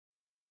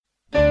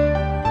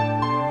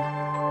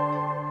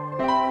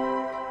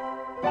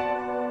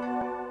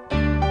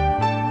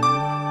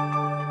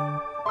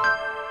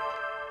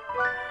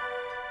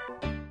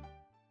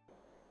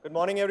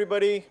morning,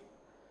 everybody.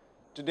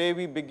 Today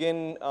we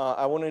begin,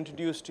 I want to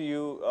introduce to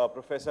you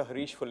Professor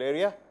Harish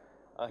Phuleria.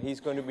 He's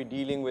going to be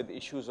dealing with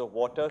issues of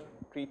water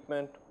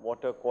treatment,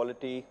 water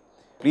quality.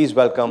 Please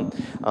welcome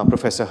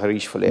Professor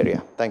Harish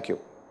Phuleria. Thank you.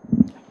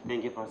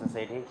 Thank you, Professor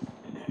Sethi.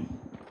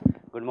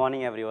 Good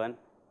morning, everyone.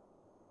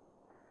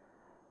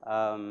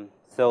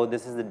 So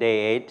this is the day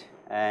 8,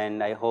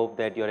 and I hope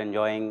that you're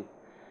enjoying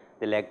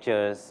the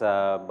lectures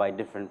by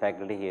different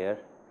faculty here.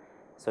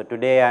 So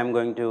today I'm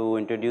going to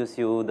introduce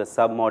you the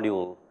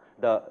sub-module,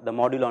 the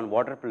module on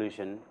water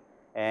pollution,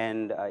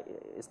 and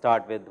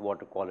start with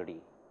water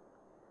quality.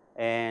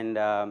 And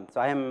so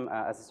I am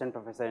assistant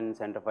professor in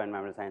Center for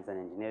Environmental Science and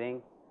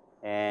Engineering,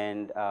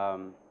 and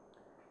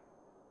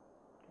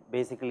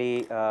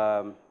basically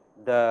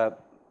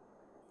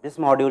this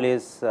module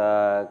is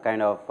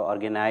kind of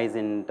organized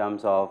in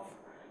terms of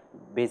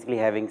basically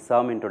having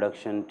some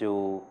introduction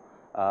to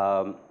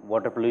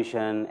water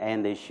pollution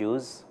and the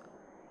issues,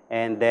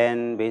 and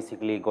then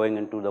basically going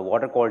into the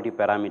water quality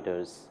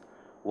parameters.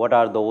 What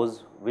are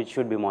those which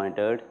should be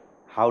monitored?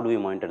 How do we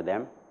monitor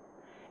them?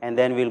 And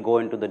then we'll go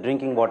into the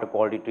drinking water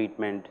quality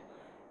treatment,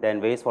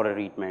 then wastewater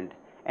treatment,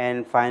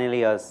 and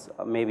finally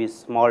maybe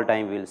small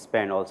time we'll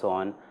spend also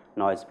on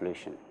noise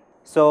pollution.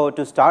 So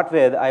to start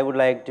with, I would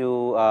like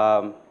to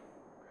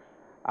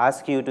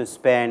ask you to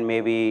spend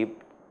maybe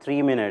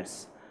 3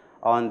 minutes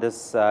on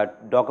this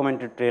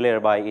documentary trailer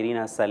by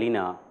Irina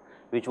Salina,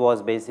 which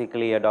was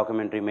basically a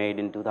documentary made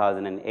in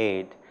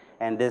 2008,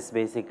 and this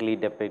basically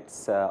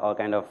depicts or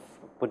kind of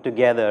put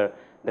together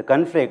the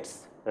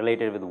conflicts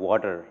related with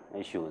water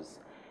issues.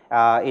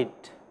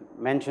 It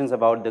mentions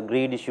about the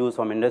greed issues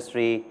from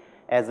industry,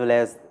 as well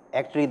as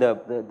actually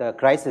the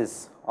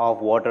crisis of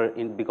water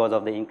because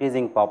of the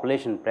increasing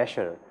population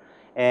pressure,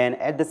 and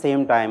at the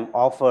same time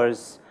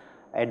offers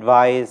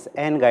advice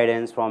and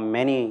guidance from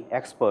many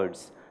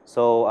experts.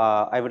 So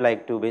I would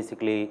like to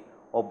basically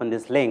open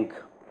this link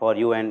for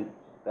you, and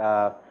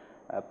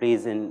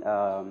please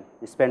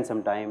spend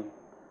some time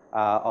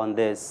on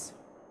this,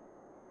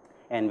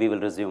 and we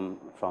will resume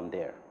from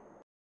there.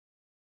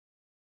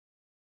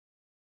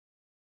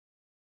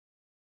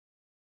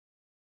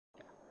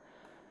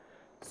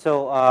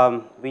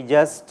 So we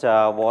just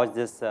watched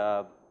this,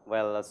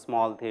 well, a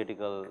small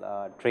theoretical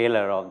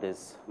trailer of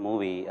this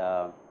movie,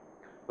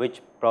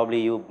 which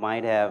probably you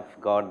might have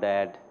got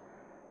that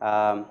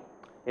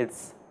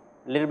it's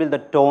a little bit, the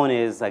tone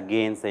is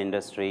against the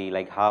industry,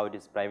 like how it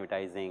is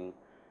privatizing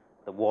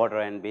the water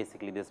and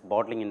basically this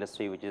bottling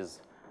industry, which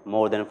is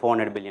more than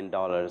 $400 billion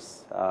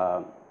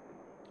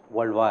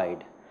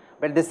worldwide.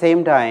 But at the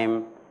same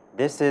time,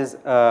 this is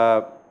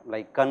a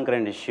like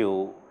concurrent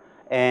issue,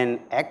 and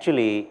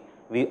actually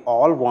we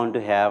all want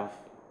to have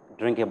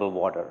drinkable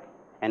water.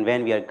 And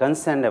when we are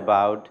concerned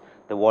about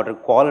the water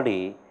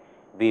quality,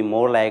 we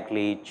more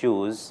likely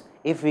choose,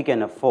 if we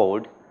can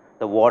afford,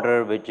 the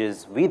water which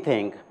is we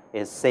think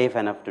is safe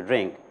enough to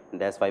drink,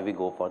 and that's why we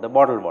go for the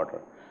bottled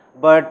water.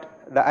 But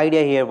the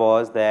idea here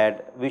was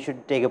that we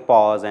should take a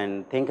pause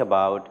and think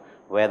about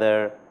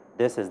whether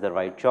this is the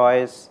right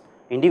choice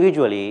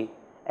individually,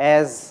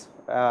 as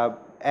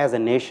a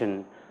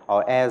nation,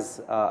 or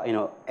as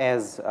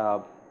as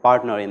a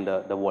partner in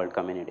the world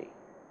community.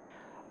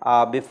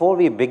 Before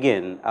we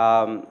begin,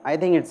 I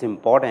think it's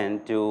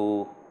important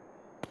to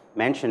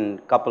mention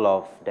a couple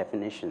of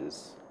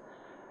definitions.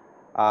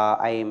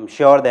 I am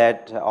sure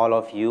that all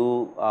of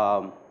you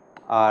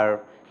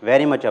are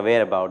very much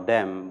aware about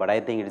them, but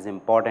I think it is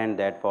important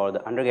that for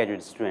the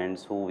undergraduate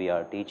students who we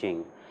are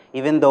teaching,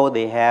 even though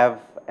they have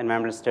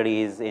environmental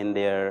studies in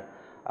their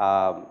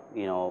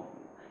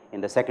in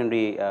the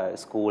secondary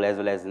school as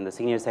well as in the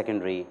senior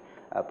secondary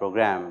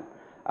program,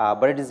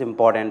 but it is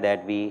important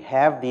that we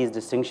have these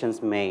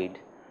distinctions made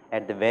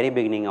at the very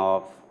beginning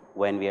of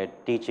when we are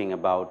teaching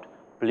about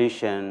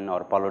pollution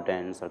or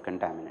pollutants or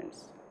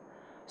contaminants.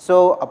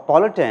 So a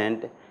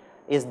pollutant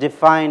is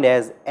defined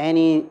as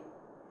any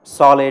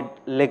solid,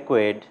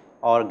 liquid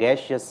or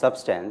gaseous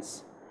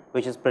substance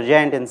which is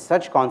present in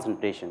such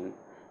concentration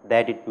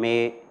that it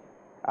may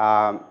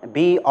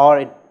be, or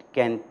it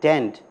can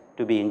tend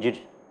to be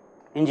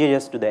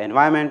injurious to the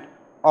environment,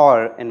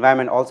 or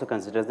environment also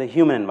considers the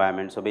human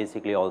environment, so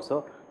basically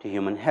also to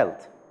human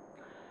health.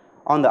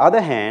 On the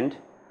other hand,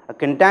 a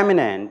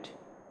contaminant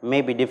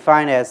may be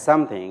defined as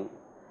something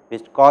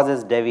which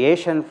causes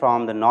deviation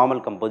from the normal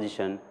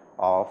composition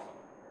of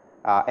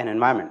an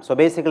environment. So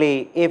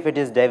basically, if it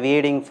is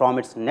deviating from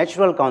its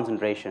natural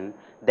concentration,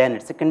 then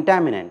it's a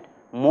contaminant.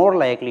 More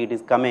likely it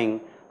is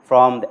coming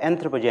from the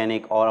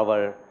anthropogenic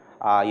or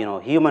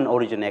our human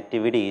origin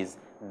activities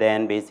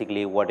than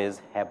basically what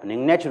is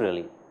happening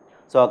naturally.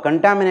 So a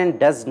contaminant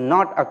does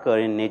not occur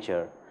in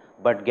nature,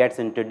 but gets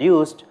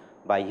introduced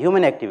by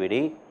human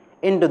activity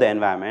into the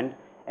environment,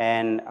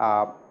 and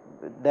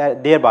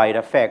thereby it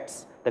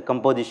affects the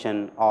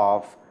composition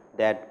of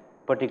that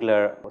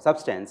particular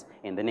substance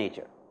in the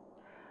nature.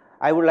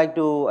 I would like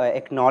to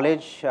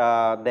acknowledge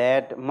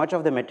that much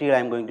of the material I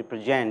am going to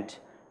present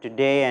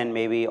today and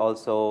maybe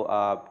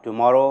also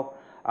tomorrow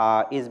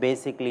is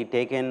basically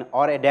taken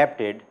or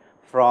adapted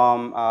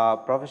from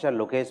Professor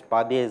Lokesh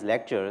Padhyay's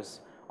lectures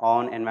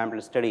on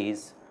environmental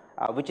studies,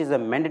 which is a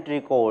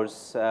mandatory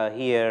course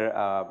here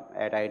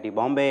at IIT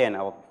Bombay and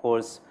of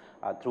course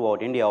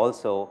throughout India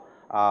also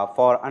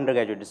for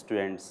undergraduate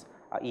students,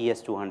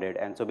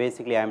 ES200. And so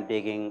basically I am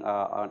taking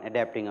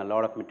adapting a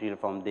lot of material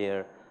from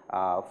there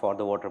for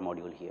the water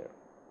module here.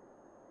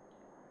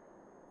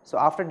 So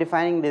after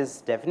defining this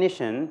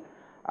definition,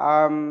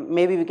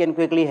 maybe we can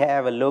quickly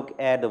have a look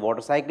at the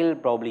water cycle.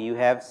 Probably you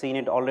have seen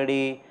it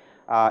already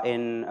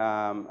in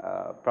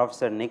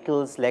Professor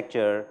Nikhil's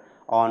lecture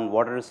on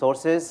water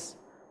resources.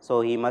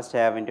 So he must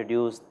have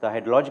introduced the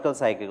hydrological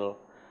cycle.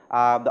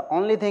 The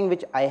only thing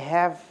which I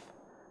have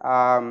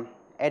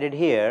added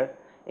here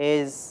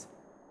is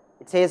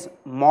it says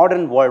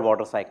modern world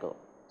water cycle.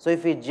 So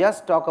if we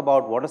just talk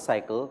about water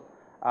cycle,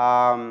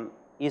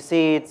 you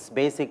see it's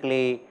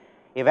basically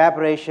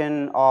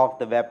evaporation of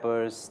the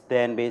vapors,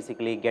 then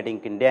basically getting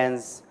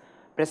condensed,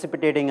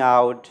 precipitating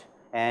out,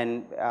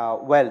 and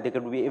well, they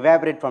could be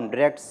evaporate from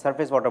direct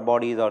surface water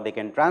bodies, or they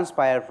can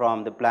transpire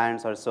from the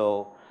plants or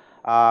so,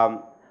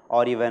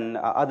 or even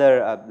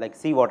other like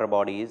seawater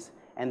bodies,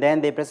 and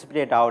then they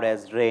precipitate out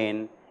as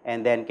rain,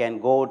 and then can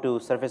go to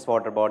surface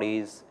water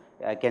bodies,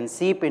 can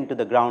seep into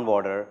the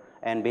groundwater,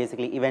 and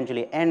basically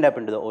eventually end up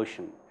into the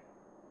ocean.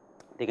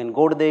 They can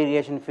go to the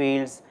irrigation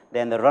fields,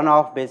 then the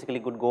runoff basically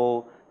could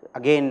go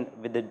again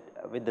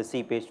with the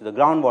seepage to the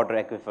groundwater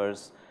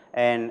aquifers,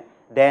 and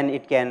then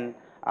it can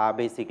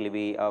basically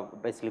be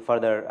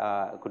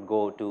further could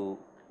go to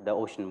the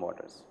ocean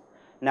waters.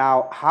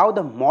 Now, how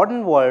the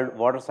modern world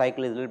water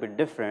cycle is a little bit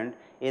different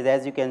is,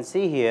 as you can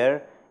see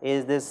here,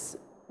 is this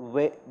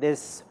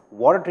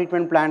water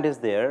treatment plant is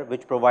there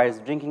which provides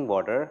drinking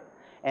water,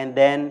 and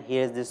then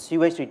here is this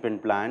sewage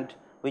treatment plant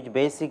which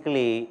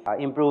basically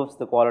improves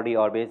the quality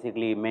or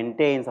basically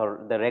maintains or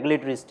the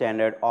regulatory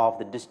standard of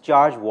the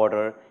discharge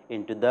water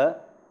into the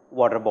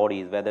water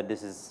bodies, whether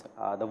this is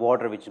the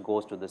water which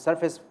goes to the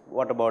surface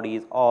water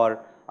bodies or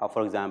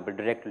for example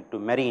directly to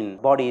marine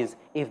bodies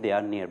if they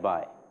are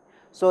nearby.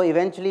 So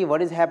eventually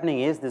what is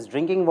happening is this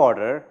drinking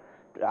water,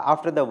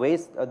 after the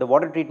the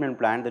water treatment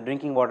plant, the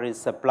drinking water is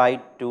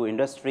supplied to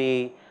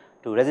industry,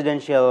 to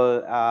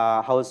residential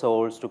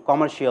households, to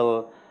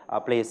commercial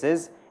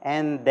places,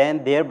 and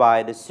then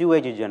thereby the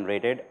sewage is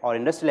generated or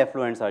industrial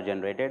effluents are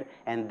generated,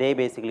 and they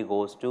basically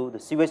goes to the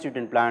sewage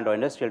treatment plant or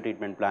industrial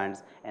treatment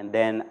plants, and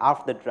then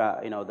after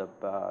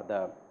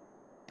the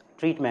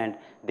treatment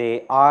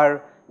they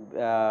are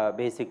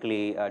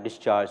basically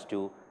discharged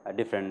to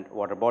different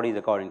water bodies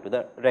according to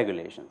the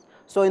regulations.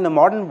 So in the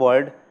modern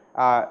world,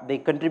 the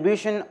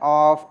contribution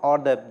of or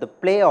the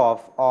play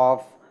of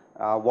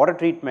water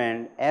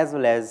treatment as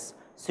well as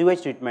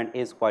sewage treatment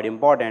is quite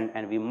important,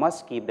 and we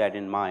must keep that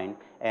in mind.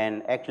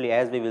 And actually,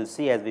 as we will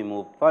see as we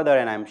move further,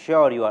 and I am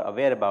sure you are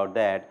aware about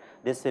that,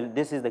 this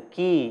is the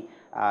key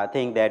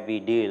thing that we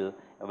deal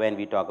when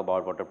we talk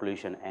about water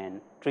pollution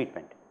and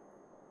treatment.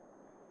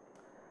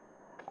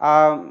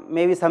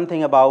 Maybe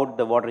something about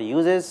the water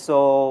uses.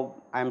 So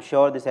I am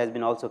sure this has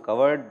been also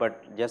covered,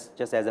 but just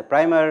as a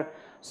primer.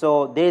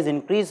 So there is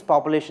increased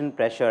population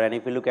pressure, and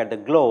if you look at the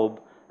globe,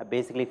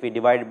 basically if we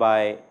divide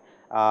by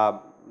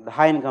the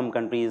high income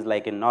countries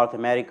like in North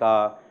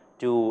America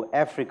to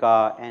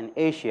Africa and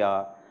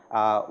Asia,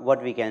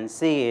 what we can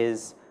see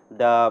is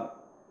the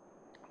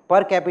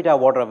per capita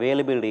water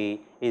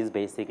availability is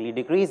basically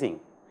decreasing,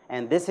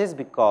 and this is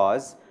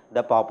because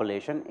the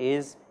population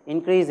is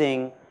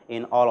increasing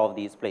in all of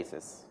these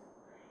places.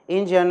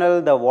 In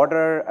general, the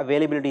water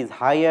availability is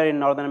higher in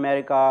Northern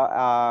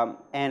America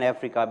and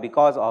Africa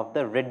because of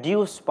the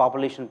reduced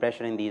population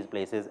pressure in these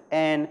places,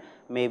 and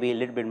maybe a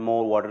little bit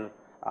more water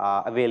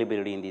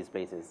availability in these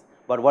places.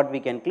 But what we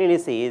can clearly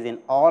see is in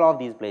all of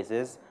these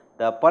places,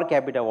 the per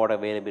capita water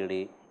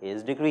availability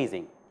is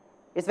decreasing.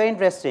 It's very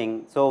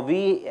interesting. So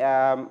we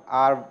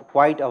are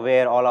quite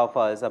aware, all of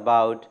us,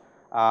 about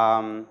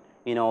the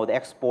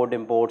export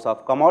imports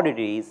of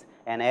commodities,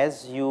 and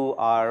as you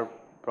are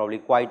probably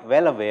quite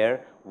well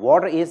aware,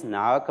 water is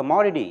now a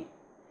commodity,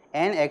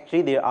 and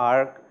actually there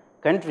are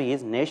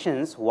countries,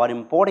 nations who are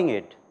importing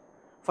it.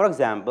 For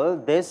example,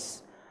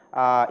 this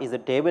is a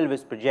table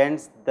which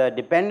presents the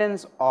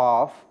dependence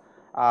of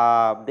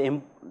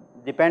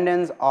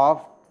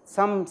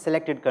some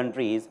selected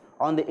countries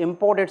on the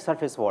imported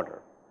surface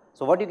water.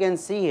 So what you can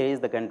see here is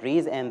the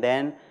countries and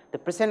then the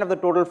percent of the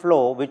total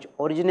flow which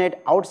originate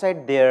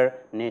outside their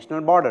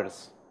national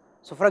borders.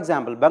 So for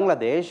example,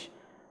 Bangladesh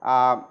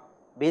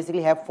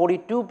basically have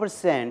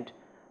 42%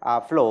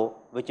 flow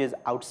which is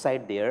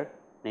outside their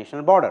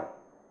national border.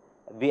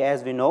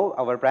 As we know,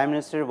 our Prime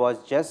Minister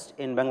was just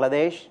in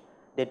Bangladesh.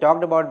 They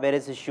talked about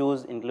various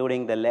issues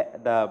including the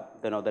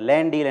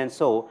land deal and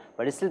so,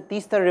 but still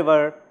Teesta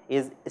River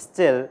is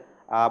still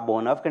a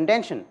bone of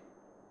contention,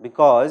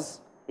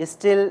 because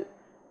still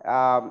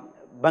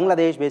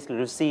Bangladesh basically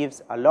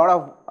receives a lot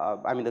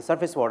of the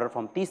surface water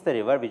from Teesta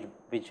River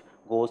which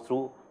goes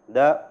through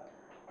the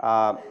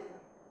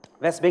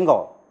West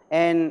Bengal,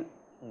 and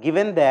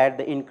given that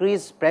the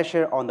increased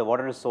pressure on the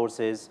water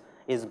resources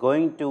is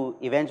going to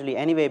eventually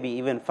anyway be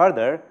even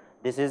further,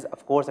 this is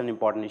of course an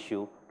important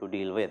issue to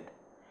deal with.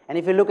 And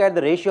if you look at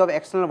the ratio of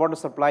external water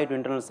supply to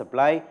internal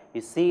supply,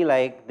 you see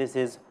like this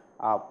is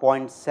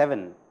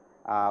 0.7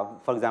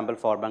 for example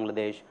for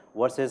Bangladesh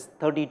versus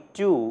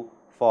 32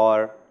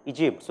 for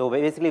Egypt. So,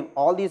 basically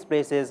all these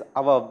places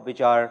above,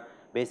 which are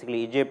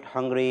basically Egypt,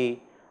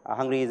 Hungary,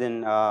 Hungary is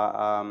in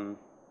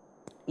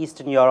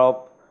Eastern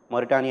Europe,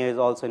 Mauritania is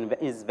also in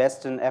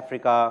Western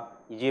Africa,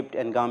 Egypt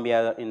and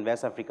Gambia in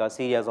West Africa,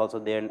 Syria is also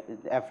there in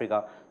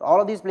Africa.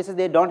 All of these places,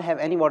 they do not have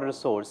any water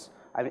source,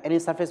 I mean any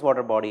surface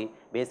water body,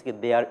 basically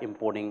they are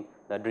importing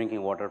the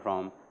drinking water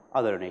from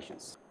other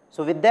nations.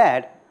 So, with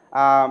that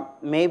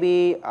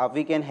maybe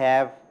we can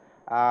have,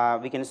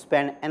 we can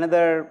spend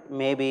another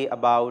maybe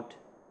about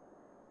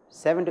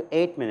 7 to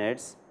 8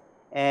 minutes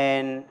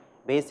and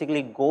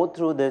basically go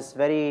through this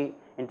very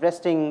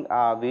interesting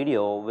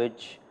video,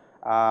 which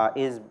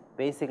is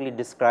basically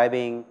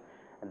describing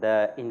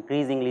the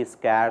increasingly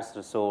scarce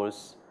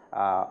resource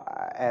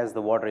as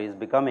the water is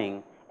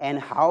becoming, and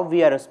how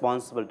we are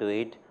responsible to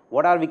it,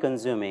 what are we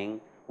consuming,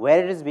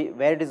 where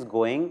it is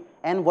going,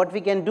 and what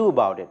we can do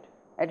about it.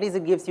 At least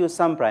it gives you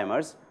some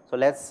primers. So,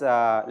 let's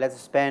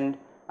spend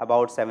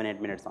about 7-8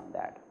 minutes on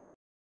that.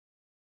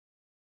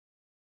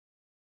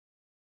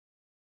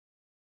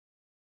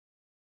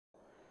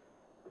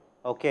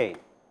 Okay,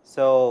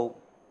 so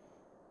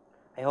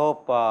I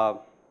hope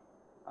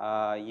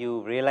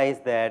you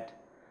realize that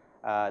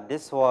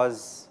this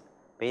was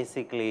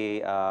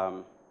basically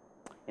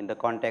in the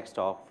context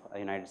of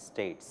United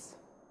States.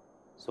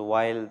 So,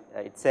 while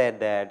it said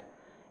that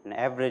an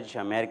average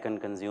American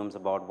consumes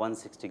about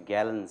 160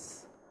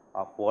 gallons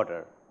of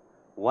water,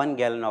 1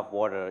 gallon of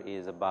water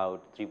is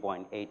about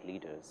 3.8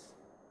 liters.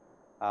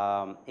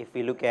 If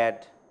we look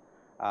at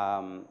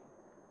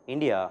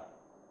India,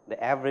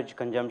 the average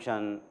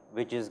consumption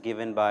which is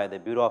given by the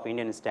Bureau of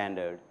Indian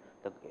Standard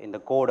in the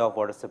Code of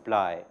Water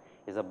Supply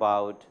is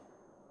about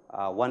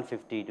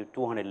 150 to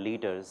 200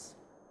 liters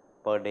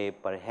per day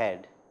per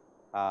head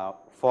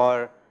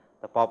for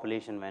the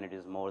population when it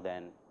is more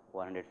than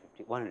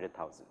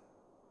 100,000.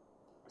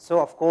 So,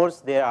 of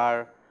course, there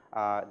are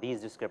these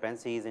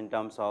discrepancies in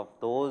terms of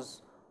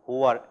those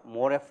who are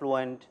more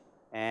affluent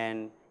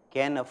and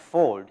can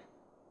afford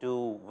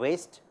to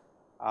waste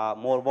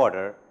more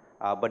water,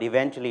 but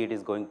eventually it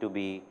is going to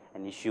be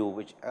an issue,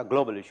 which a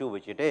global issue,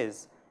 which it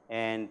is.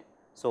 And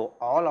so,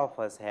 all of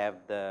us have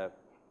the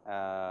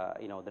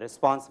the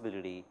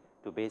responsibility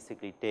to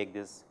basically take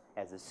this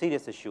as a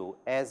serious issue,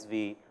 as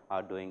we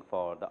are doing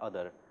for the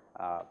other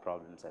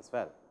problems as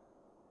well.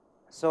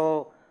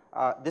 So,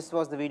 this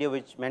was the video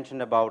which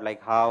mentioned about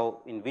like how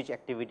in which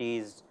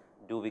activities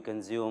do we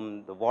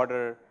consume the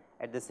water,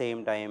 at the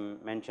same time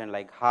mentioned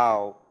like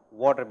how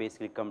water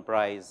basically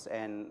comprise,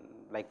 and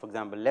like for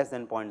example less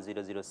than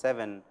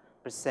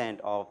 0.007%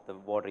 of the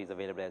water is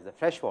available as a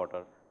fresh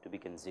water to be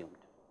consumed.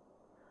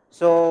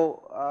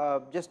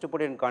 So, just to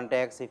put it in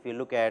context, if you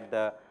look at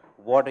the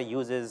water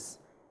uses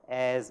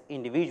as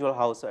individual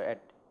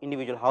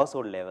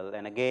household level,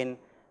 and again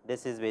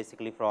this is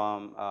basically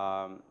from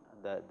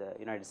the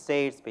United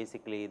States.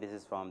 Basically this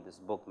is from this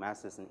book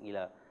Masters in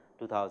ELA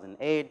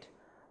 2008,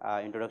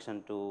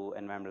 Introduction to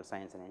Environmental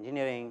Science and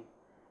Engineering.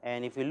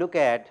 And if you look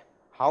at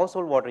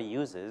household water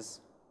uses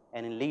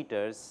and in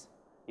liters,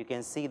 you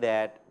can see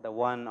that the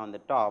one on the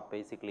top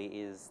basically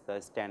is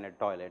the standard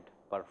toilet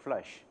per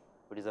flush,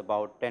 which is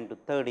about 10 to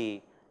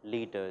 30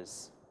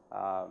 liters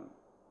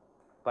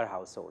per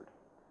household.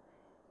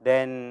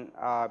 Then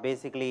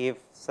basically if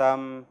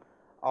some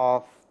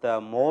of the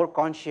more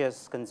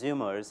conscious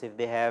consumers, if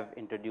they have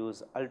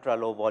introduced ultra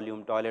low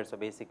volume toilets, so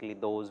basically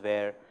those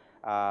where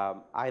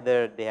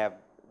either they have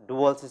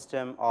dual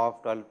system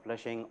of toilet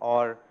flushing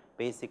or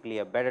basically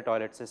a better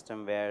toilet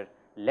system where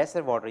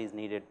lesser water is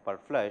needed per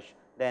flush,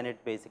 then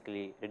it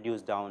basically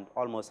reduced down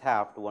almost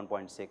half to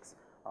 1.6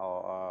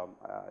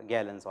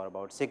 gallons or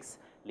about 6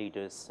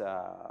 liters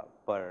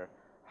per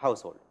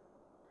household.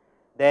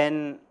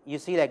 Then you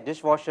see like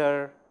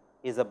dishwasher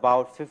is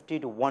about 50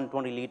 to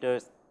 120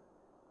 liters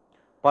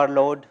per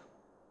load.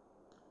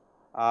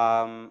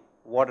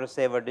 Water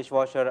saver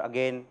dishwasher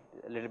again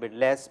a little bit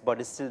less,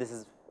 but still this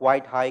is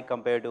quite high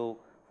compared to,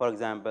 for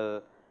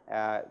example,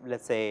 let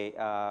us say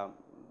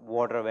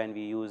water when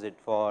we use it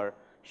for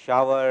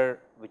shower,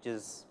 which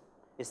is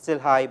still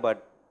high,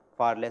 but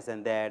far less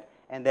than that.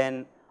 And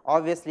then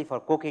obviously for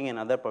cooking and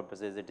other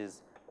purposes it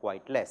is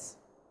quite less.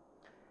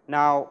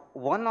 Now,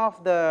 one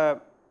of the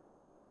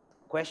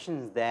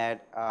questions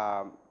that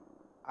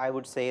I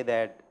would say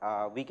that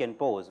we can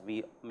pose,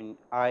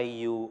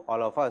 you,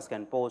 all of us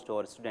can pose to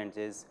our students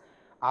is,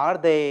 are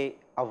they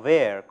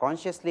aware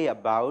consciously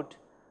about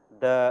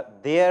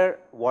their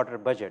water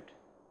budget?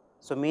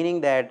 So,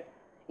 meaning that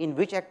in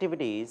which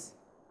activities,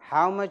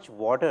 how much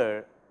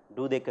water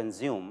do they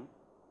consume,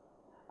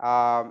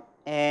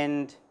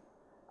 and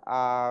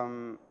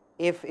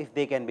if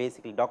they can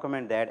basically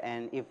document that,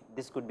 and if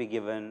this could be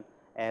given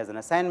as an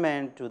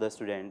assignment to the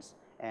students,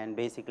 and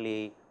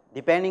basically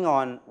depending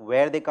on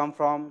where they come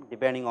from,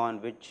 depending on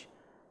which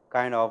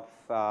kind of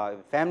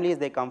families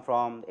they come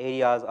from,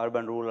 areas,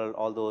 urban, rural,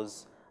 all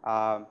those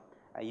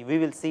we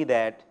will see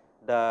that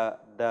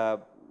the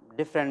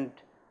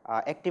different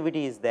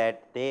activities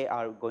that they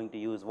are going to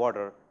use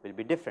water will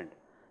be different.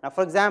 Now,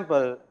 for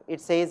example,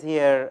 it says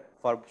here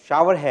for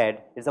shower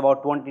head it's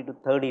about 20 to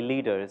 30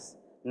 liters.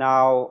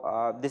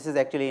 Now, this is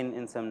actually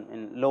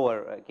in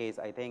lower case,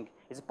 I think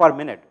it's per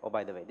minute. Oh,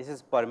 by the way, this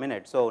is per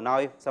minute. So, now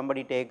if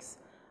somebody takes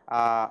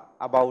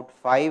about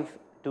 5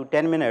 to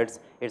 10 minutes,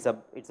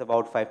 it's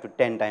about 5 to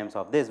 10 times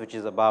of this, which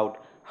is about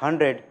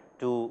 100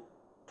 to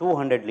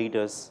 200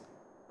 liters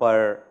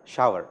per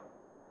shower.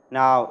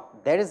 Now,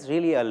 that is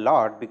really a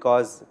lot,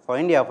 because for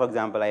India, for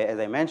example, as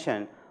I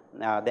mentioned,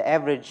 the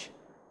average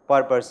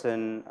per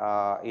person,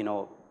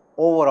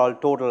 overall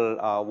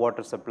total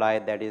water supply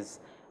that is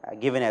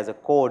given as a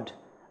code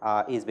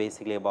is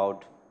basically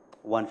about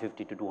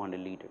 150 to 200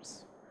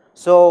 liters.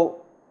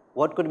 So,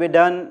 what could be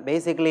done?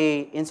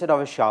 Basically, instead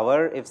of a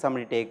shower, if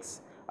somebody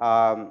takes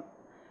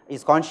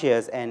is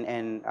conscious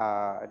and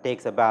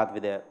takes a bath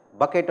with a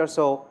bucket or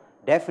so,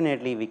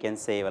 definitely we can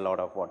save a lot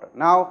of water.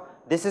 Now,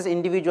 this is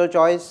individual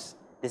choice.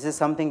 This is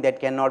something that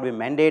cannot be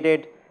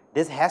mandated.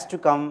 This has to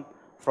come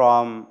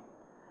from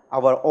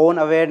our own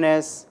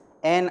awareness,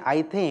 and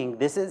I think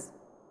this is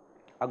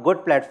a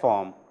good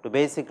platform to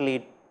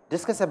basically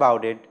discuss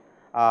about it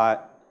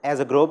as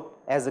a group,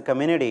 as a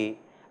community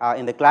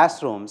in the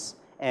classrooms,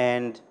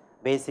 and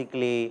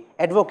basically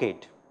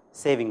advocate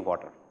saving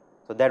water.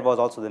 So, that was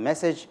also the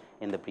message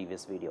in the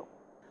previous video.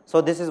 So,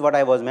 this is what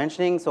I was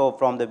mentioning. So,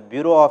 from the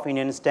Bureau of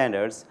Indian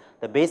Standards,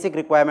 the basic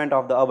requirement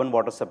of the urban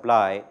water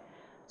supply.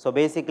 So,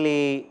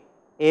 basically,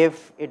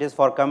 if it is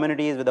for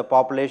communities with a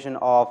population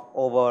of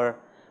over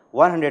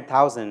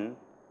 100,000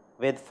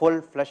 with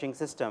full flushing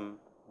system,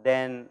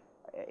 then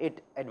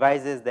it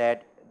advises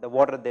that the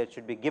water that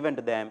should be given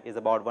to them is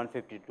about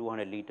 150 to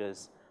 200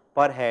 liters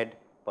per head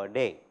per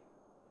day.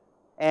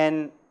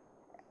 And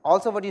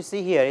also what you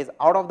see here is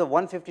out of the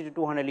 150 to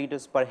 200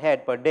 liters per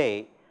head per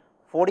day,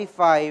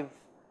 45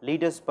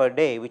 liters per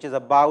day, which is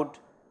about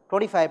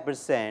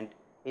 25%,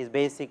 is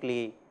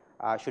basically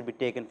should be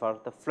taken for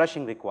the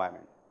flushing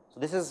requirement. So,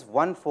 this is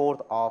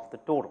 1/4 of the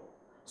total.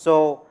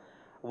 So,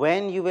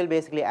 when you will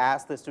basically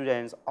ask the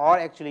students or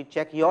actually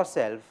check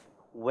yourself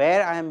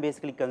where I am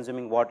basically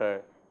consuming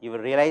water, you will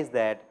realize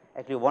that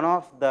actually one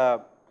of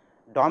the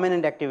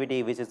dominant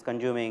activity which is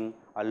consuming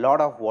a lot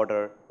of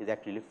water is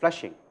actually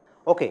flushing.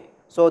 Okay.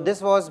 So,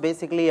 this was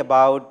basically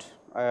about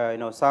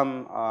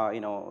some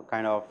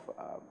kind of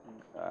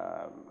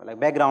like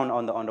background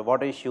on the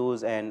water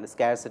issues and the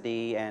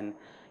scarcity, and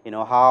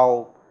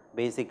how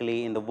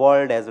basically in the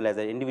world as well as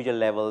at individual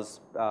levels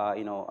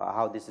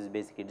how this is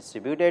basically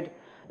distributed.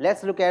 Let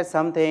us look at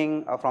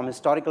something from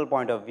historical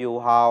point of view,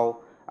 how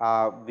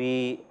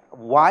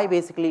why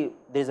basically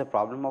there is a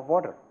problem of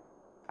water,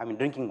 I mean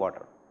drinking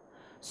water.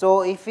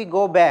 So, if we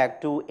go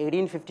back to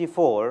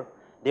 1854,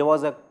 there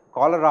was a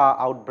cholera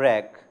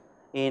outbreak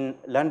in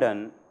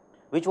London,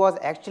 which was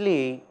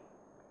actually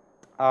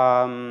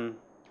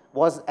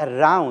was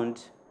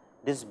around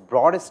this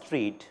Broadway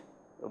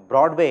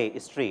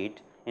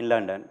street in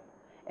London,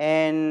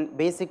 and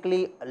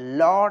basically a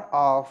lot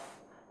of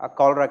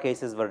cholera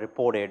cases were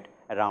reported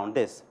around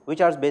this,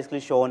 which are basically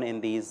shown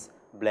in these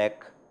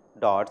black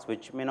dots,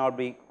 which may not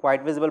be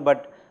quite visible,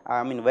 but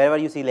I mean wherever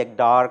you see like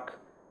dark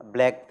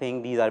black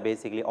thing, these are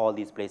basically all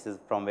these places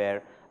from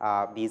where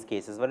these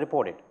cases were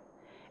reported.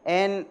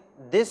 And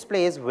this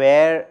place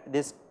where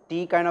this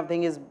T kind of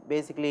thing is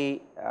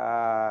basically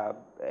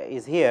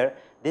is here,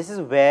 this is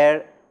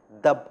where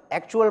the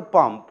actual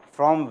pump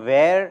from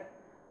where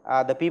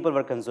the people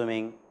were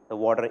consuming the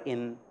water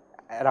in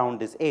around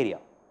this area.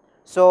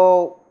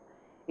 So,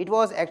 it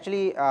was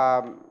actually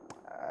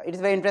it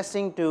is very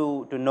interesting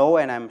to know,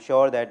 and I am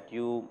sure that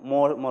you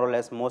more or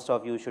less most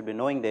of you should be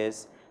knowing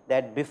this,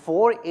 that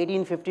before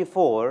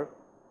 1854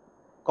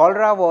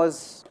 cholera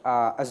was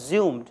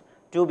assumed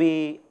to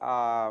be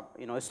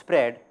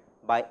spread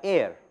by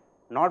air,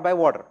 not by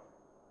water.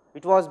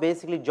 It was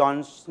basically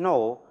John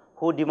Snow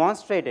who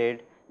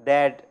demonstrated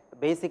that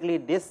basically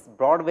this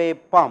Broadway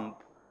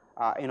pump,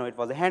 it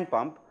was a hand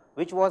pump,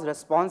 which was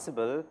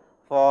responsible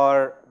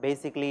for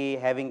basically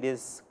having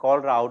this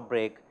cholera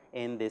outbreak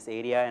in this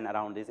area and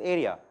around this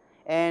area.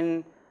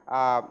 And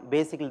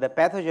basically the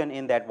pathogen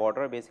in that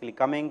water basically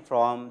coming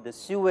from the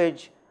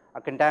sewage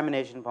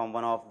contamination from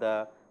one of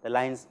the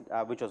lines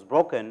which was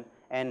broken,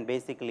 and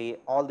basically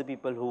all the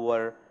people who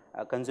were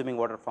consuming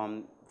water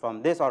from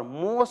this, or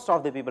most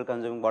of the people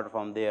consuming water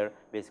from there,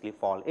 basically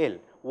fall ill,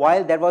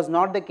 while that was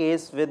not the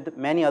case with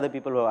many other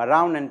people who are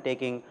around and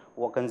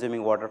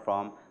consuming water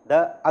from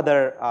the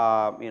other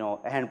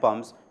hand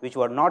pumps which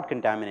were not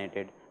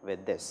contaminated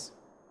with this.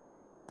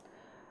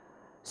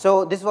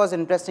 So, this was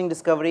interesting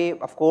discovery.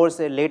 Of course,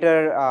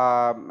 later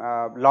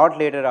lot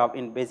later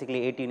in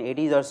basically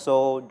 1880s or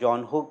so,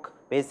 John Hooke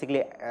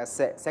basically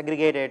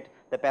segregated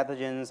the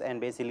pathogens and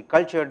basically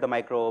cultured the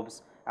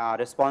microbes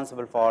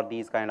responsible for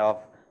these kind of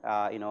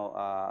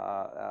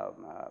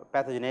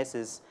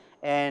pathogenesis.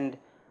 And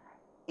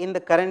in the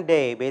current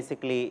day,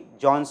 basically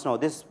John Snow,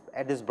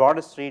 at this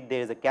Broad Street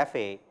there is a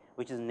cafe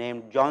which is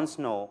named John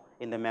Snow,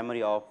 in the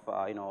memory of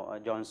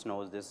John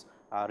Snow's this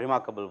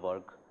remarkable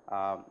work,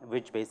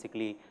 which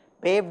basically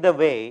paved the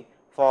way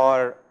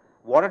for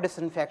water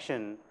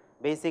disinfection.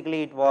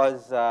 Basically, it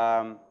was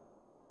around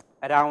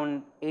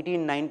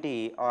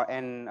 1890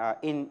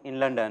 in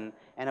London,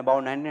 and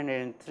about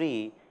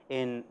 1903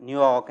 in New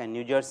York and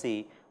New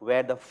Jersey,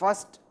 where the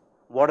first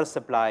water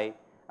supply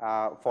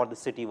for the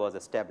city was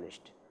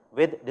established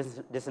with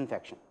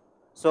disinfection.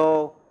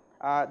 So,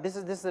 this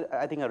is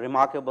I think a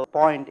remarkable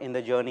point in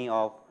the journey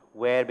of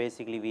where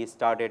basically we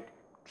started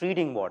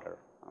treating water.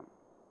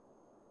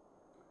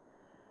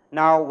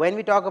 Now, when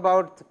we talk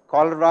about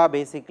cholera,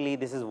 basically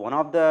this is one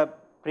of the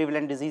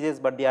prevalent diseases,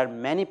 but there are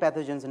many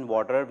pathogens in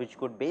water which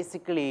could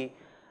basically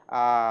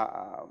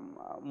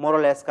more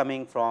or less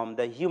coming from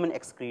the human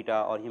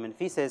excreta or human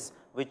feces,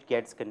 which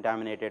gets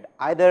contaminated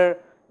either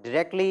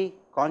directly,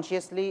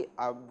 consciously,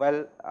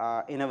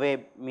 in a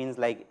way means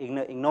like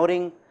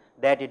ignoring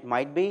that it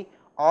might be,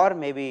 or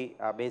maybe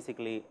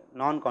basically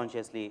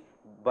non-consciously,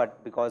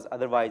 but because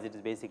otherwise it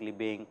is basically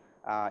being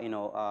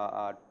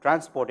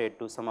transported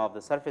to some of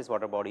the surface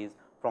water bodies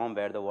from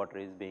where the water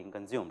is being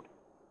consumed.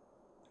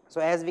 So,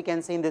 as we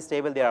can see in this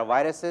table, there are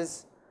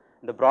viruses,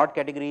 the broad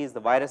categories, the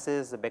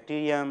viruses, the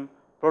bacterium,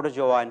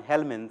 protozoa and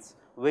helminths,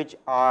 which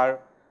are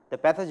the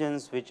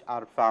pathogens which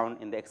are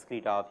found in the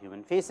excreta of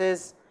human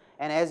feces.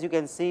 And as you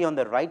can see on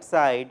the right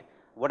side,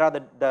 what are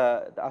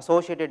the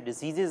associated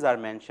diseases are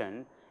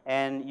mentioned,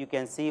 and you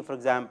can see, for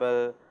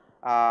example,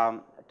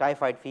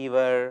 typhoid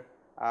fever,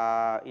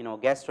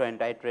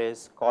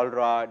 gastroenteritis,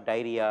 cholera,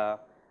 diarrhea,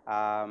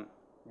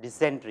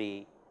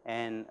 dysentery,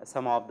 and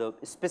some of the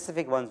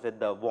specific ones with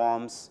the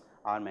worms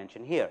are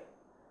mentioned here.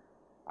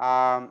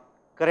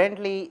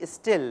 Currently,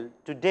 still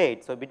to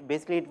date, so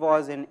basically it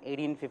was in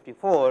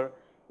 1854,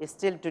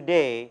 still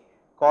today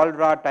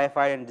cholera,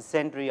 typhoid and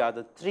dysentery are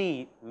the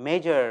three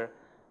major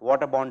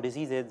waterborne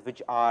diseases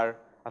which are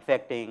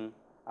affecting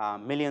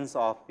millions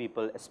of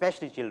people,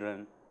 especially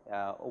children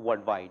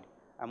worldwide,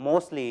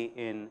 mostly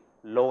in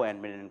low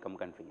and middle income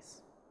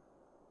countries.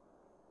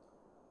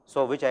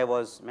 So, which I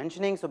was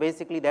mentioning. So,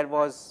 basically that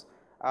was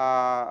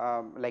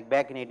like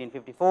back in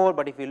 1854,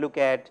 but if you look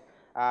at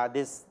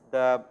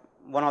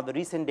one of the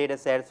recent data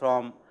sets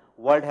from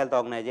World Health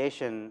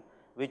Organization,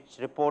 which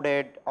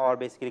reported or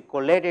basically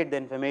collated the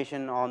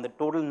information on the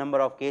total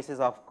number of cases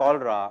of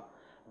cholera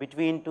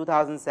between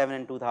 2007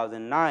 and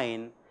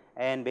 2009,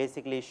 and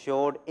basically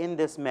showed in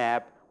this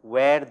map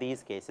where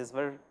these cases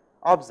were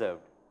observed.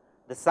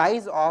 The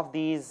size of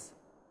these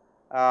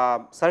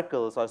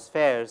circles or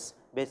spheres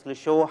basically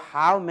show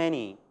how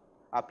many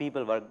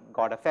people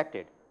got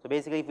affected. So,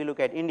 basically if you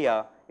look at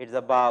India, it is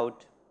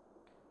about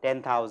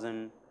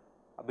 10,000,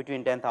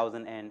 between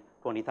 10,000 and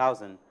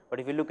 20,000, but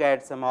if you look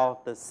at some of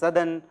the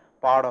southern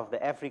part of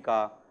the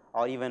Africa,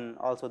 or even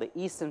also the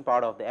eastern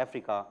part of the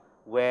Africa,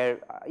 where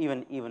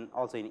even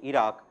also in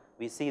Iraq,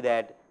 we see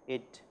that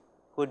it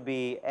could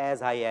be as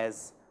high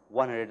as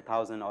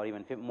 100,000 or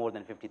even more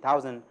than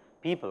 50,000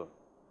 people.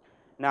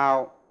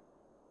 Now,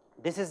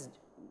 this is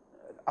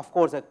of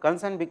course a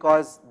concern,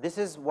 because this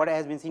is what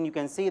has been seen. You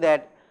can see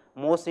that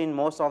most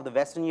of the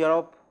Western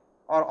Europe,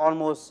 or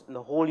almost in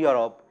the whole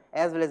Europe,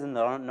 as well as in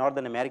the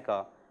Northern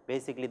America,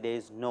 basically there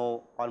is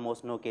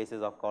almost no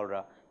cases of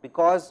cholera,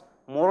 because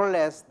more or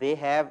less they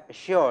have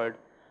assured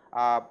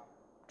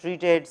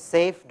treated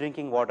safe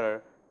drinking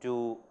water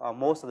to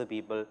most of the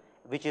people,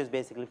 which is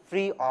basically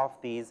free of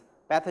these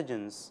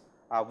pathogens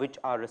which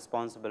are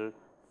responsible,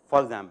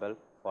 for example,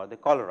 for the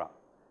cholera,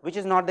 which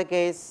is not the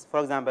case.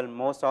 For example,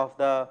 most of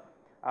the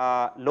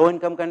low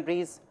income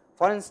countries,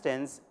 for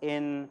instance,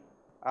 in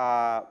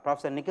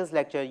Professor Nikhil's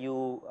lecture,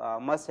 you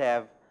must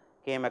have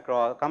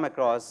come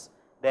across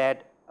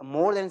that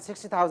more than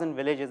 60,000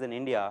 villages in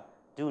India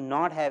do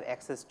not have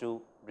access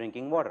to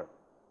drinking water.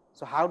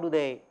 So, how do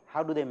they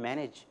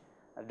manage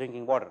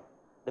drinking water?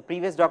 The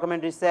previous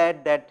documentary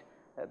said that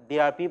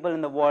there are people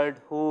in the world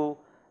who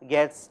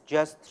gets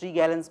just 3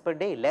 gallons per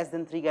day, less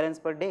than 3 gallons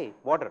per day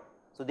water.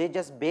 So, they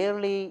just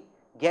barely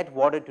get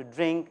water to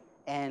drink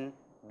and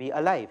be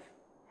alive.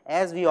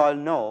 As we all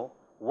know,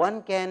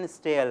 one can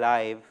stay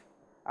alive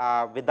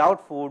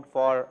without food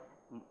for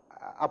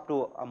up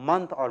to a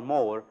month or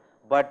more,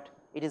 but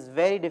it is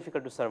very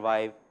difficult to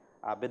survive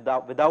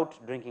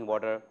without drinking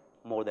water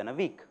more than a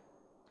week.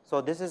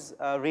 So, this is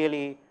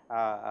really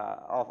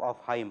of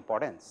high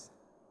importance.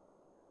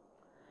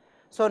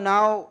 So,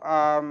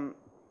 now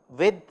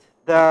with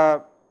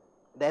the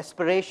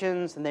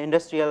aspirations in the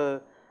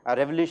industrial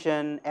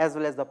revolution, as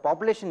well as the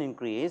population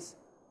increase,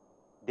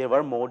 there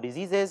were more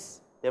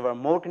diseases, there were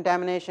more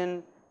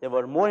contamination, there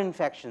were more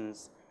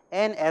infections,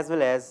 and as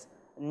well as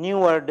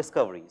newer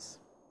discoveries.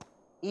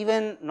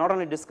 Even not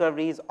only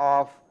discoveries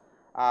of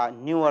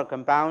newer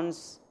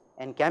compounds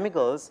and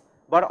chemicals,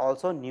 but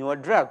also newer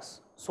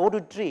drugs, so to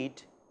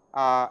treat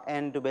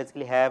and to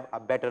basically have a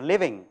better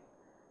living.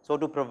 So,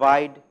 to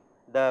provide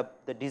the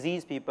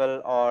diseased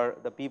people or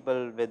the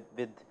people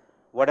with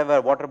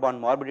whatever waterborne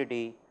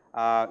morbidity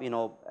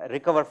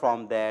recover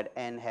from that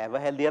and have a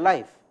healthier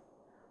life.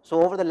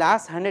 So, over the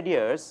last 100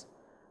 years,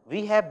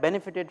 we have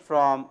benefited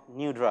from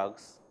new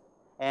drugs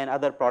and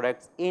other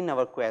products in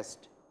our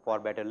quest for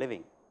better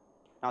living.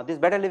 Now, this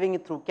better living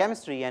is through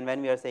chemistry, and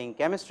when we are saying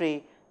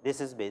chemistry,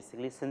 this is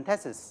basically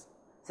synthesis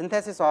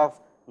of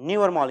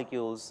newer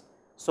molecules.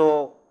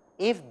 So,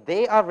 if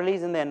they are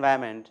released in the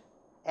environment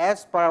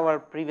as per our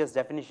previous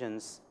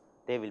definitions,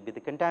 they will be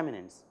the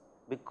contaminants,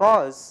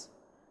 because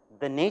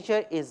the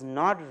nature is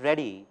not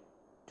ready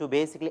to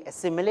basically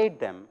assimilate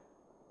them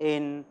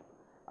in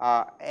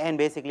and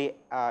basically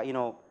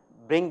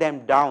bring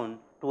them down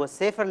to a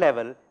safer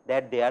level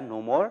that they are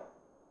no more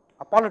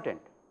a pollutant.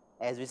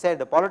 As we said,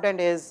 the pollutant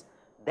is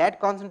that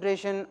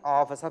concentration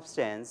of a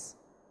substance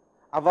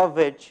above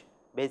which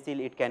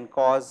basically it can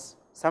cause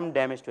some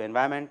damage to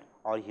environment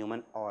or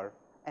human or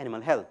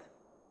animal health.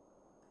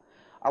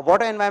 A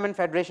Water Environment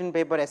Federation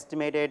paper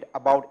estimated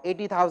about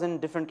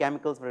 80,000 different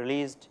chemicals were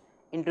released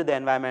into the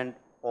environment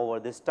over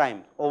this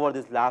time, over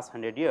this last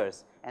 100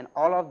 years, and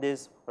all of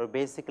this were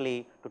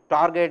basically to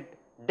target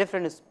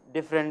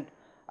different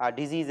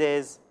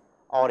diseases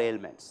or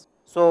ailments.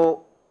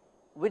 So,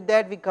 with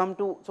that we come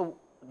to, so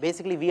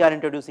basically we are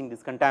introducing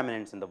these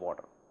contaminants in the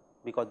water,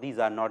 because these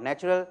are not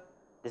natural.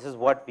 This is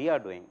what we are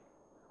doing.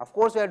 Of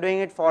course, we are doing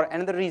it for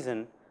another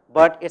reason,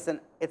 but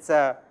it's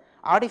a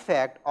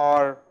artifact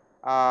or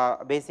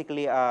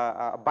basically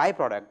a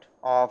byproduct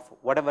of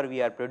whatever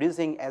we are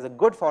producing as a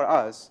good for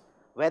us,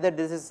 whether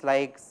this is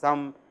like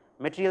some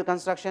material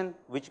construction,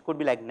 which could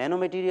be like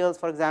nanomaterials,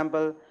 for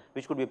example,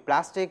 which could be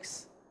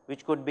plastics,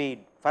 which could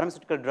be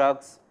pharmaceutical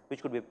drugs,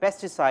 which could be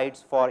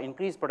pesticides for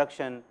increased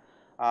production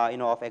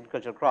of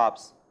agricultural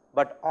crops.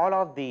 But all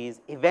of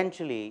these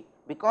eventually,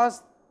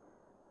 because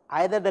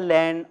either the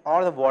land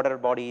or the water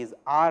bodies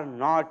are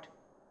not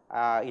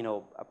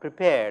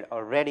prepared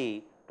or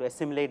ready to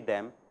assimilate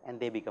them, and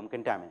they become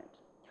contaminant.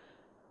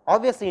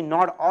 Obviously,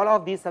 not all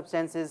of these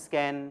substances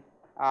can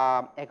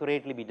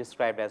accurately be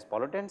described as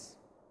pollutants,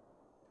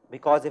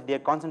 because if their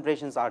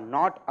concentrations are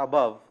not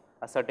above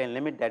a certain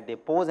limit that they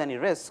pose any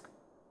risk,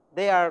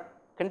 they are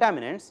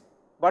contaminants,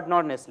 but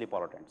not necessarily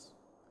pollutants.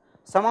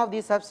 Some of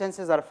these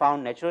substances are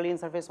found naturally in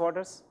surface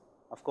waters,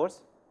 of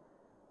course,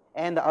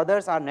 and the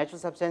others are natural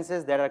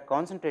substances that are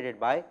concentrated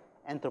by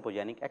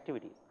anthropogenic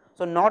activities.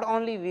 So, not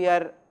only we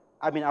are,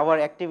 our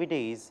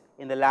activities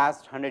in the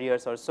last 100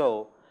 years or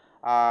so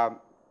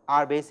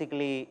are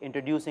basically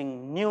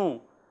introducing new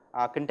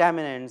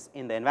contaminants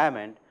in the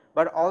environment,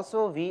 but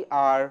also we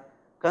are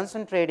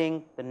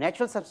concentrating the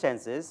natural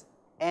substances,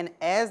 and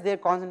as their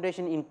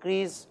concentration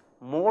increase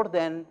more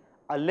than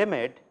a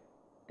limit,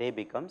 they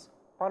becomes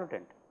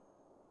pollutant.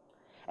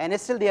 And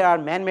still there are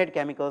man-made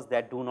chemicals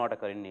that do not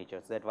occur in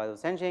nature. So, that was I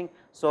was saying.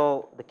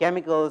 So, the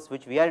chemicals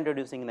which we are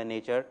introducing in the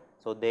nature,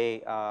 so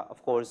they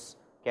of course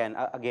can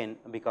again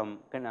become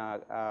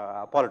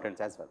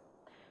pollutants as well.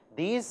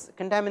 These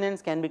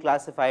contaminants can be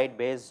classified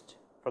based,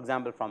 for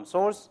example, from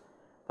source.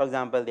 For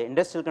example, the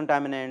industrial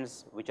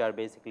contaminants, which are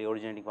basically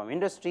originating from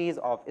industries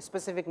of a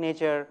specific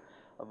nature,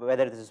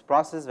 whether this is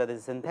process, whether this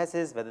is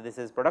synthesis, whether this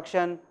is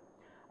production.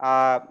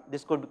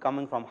 This could be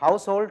coming from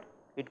household.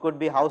 It could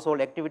be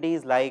household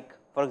activities like,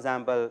 for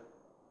example,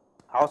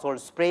 household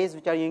sprays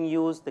which are being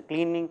used, the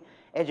cleaning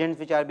agents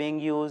which are being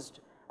used,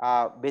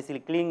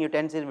 basically cleaning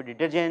utensils with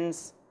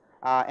detergents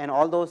and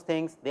all those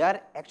things, they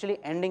are actually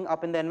ending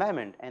up in the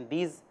environment, and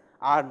these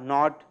are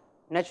not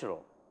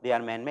natural, they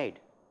are man-made.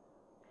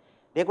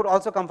 They could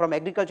also come from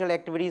agricultural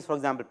activities, for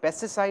example,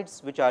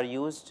 pesticides which are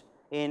used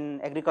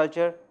in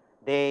agriculture.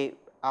 They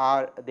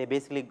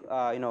basically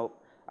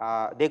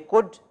they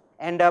could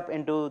end up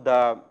into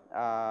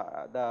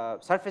the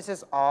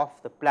surfaces of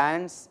the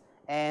plants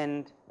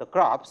and the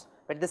crops,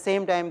 but at the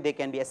same time they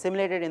can be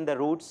assimilated in the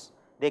roots,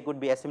 they could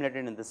be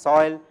assimilated in the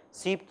soil,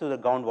 seep through the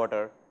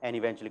groundwater, and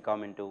eventually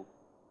come into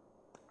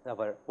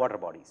our water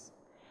bodies.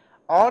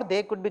 Or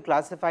they could be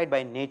classified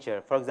by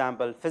nature, for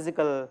example,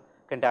 physical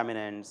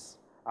contaminants,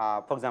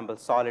 for example,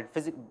 solid,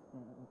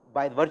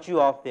 by virtue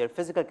of their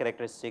physical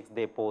characteristics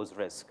they pose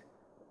risk.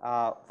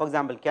 For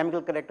example,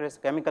 chemical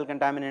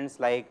contaminants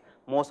like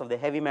most of the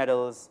heavy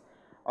metals,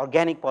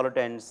 organic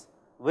pollutants,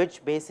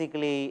 which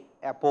basically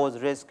pose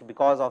risk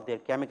because of their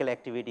chemical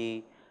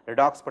activity,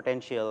 redox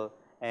potential,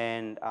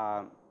 and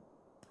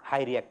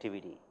high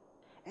reactivity.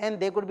 And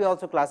they could be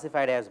also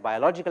classified as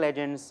biological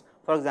agents,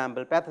 for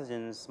example,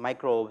 pathogens,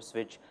 microbes,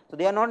 which, so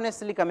they are not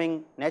necessarily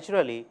coming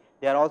naturally,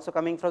 they are also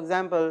coming, for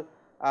example,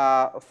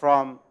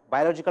 from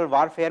biological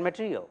warfare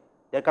material,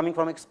 they are coming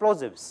from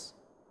explosives.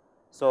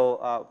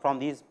 So, from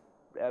these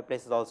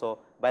places also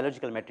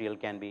biological material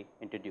can be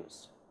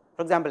introduced.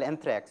 For example,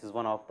 anthrax is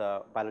one of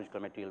the biological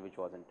material which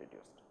was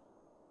introduced.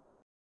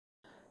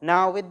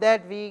 Now, with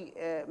that we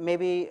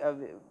maybe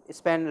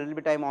spend a little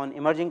bit time on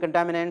emerging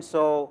contaminants.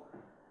 So,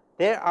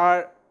 there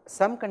are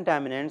some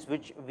contaminants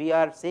which we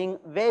are seeing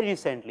very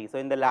recently. So,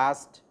 in the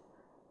last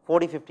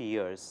 40-50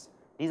 years,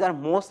 these are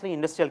mostly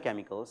industrial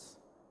chemicals.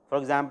 For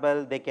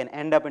example, they can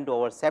end up into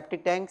our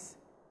septic tanks.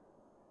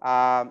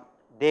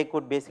 They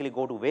could basically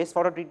go to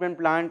wastewater treatment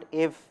plant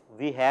if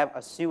we have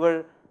a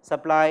sewer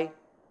supply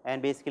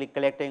and basically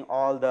collecting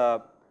all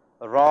the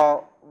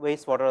raw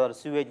wastewater or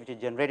sewage which is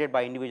generated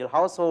by individual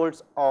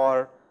households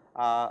or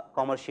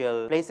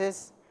commercial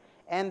places,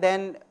 and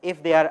then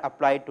if they are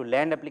applied to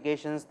land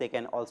applications, they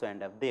can also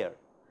end up there.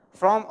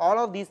 From all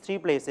of these three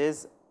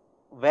places,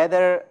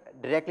 whether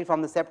directly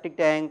from the septic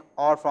tank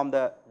or from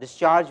the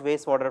discharge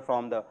wastewater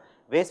from the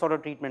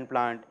wastewater treatment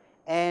plant,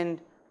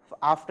 and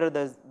after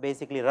the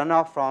basically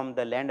runoff from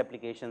the land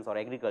applications or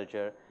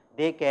agriculture,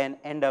 they can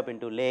end up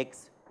into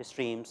lakes,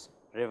 streams,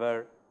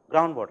 river,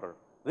 groundwater,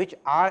 which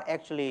are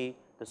actually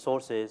the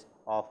sources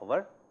of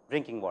our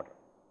drinking water.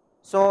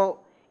 So,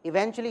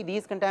 eventually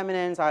these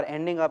contaminants are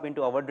ending up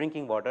into our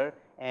drinking water,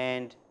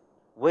 and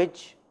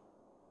which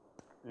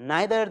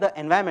neither the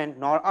environment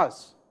nor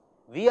us,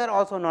 we are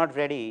also not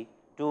ready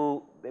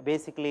to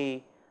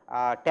basically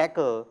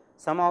tackle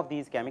some of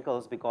these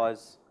chemicals,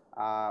 because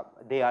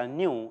they are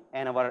new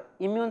and our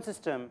immune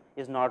system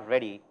is not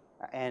ready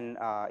and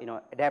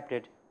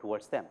adapted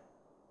towards them.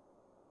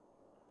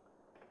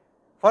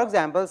 For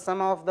example,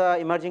 some of the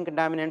emerging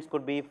contaminants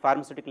could be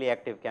pharmaceutically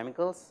active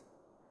chemicals.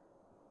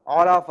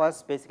 All of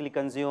us basically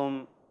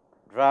consume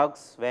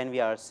drugs when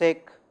we are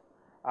sick.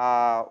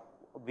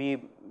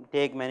 We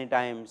take many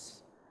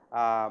times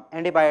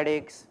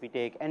antibiotics, we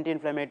take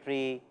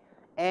anti-inflammatory,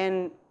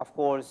 and of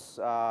course,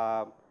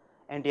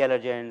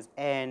 anti-allergens,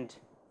 and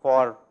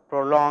for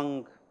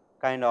prolonged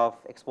kind of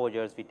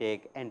exposures we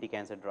take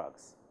anti-cancer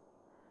drugs.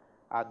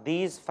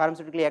 These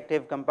pharmaceutically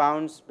active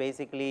compounds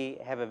basically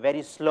have a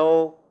very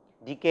slow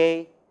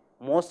decay.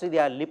 Mostly they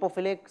are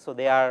lipophilic, so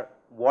they are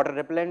water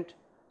repellent.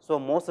 So,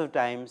 most of the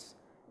times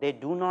they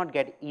do not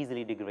get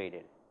easily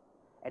degraded.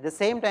 At the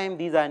same time,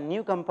 these are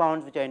new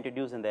compounds which are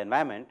introduced in the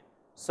environment.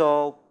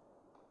 So,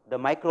 the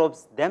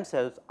microbes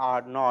themselves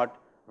are not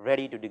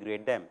ready to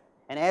degrade them.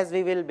 And as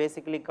we will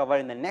basically cover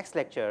in the next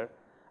lecture,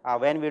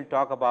 when we will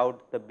talk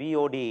about the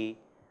BOD,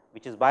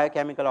 which is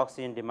biochemical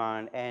oxygen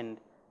demand, and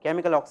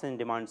chemical oxygen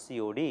demand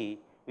COD,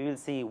 we will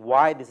see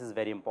why this is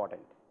very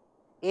important.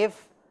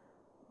 If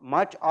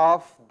much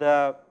of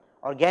the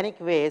organic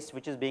waste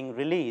which is being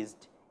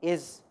released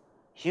is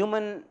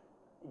human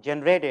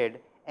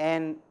generated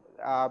and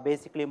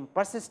basically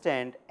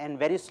persistent and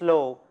very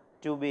slow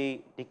to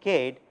be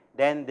decayed,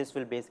 then this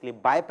will basically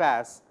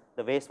bypass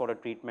the wastewater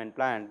treatment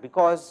plant,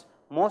 because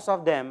most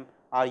of them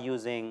are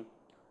using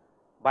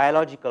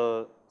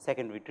biological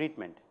secondary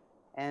treatment.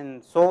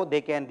 And so, they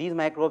can, these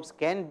microbes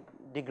can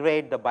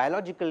degrade the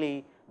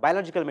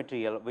biological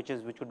material which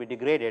could be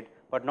degraded,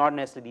 but not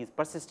necessarily these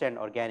persistent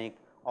organic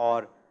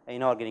or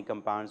inorganic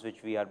compounds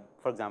which we are,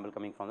 for example,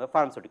 coming from the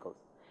pharmaceuticals.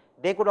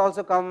 They could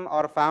also come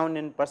or found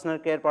in personal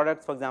care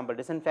products, for example,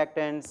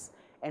 disinfectants,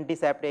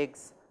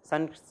 antiseptics,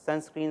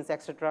 sunscreens,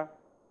 etc.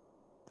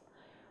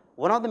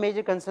 One of the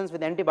major concerns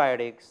with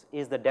antibiotics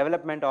is the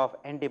development of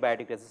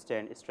antibiotic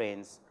resistant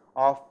strains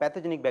of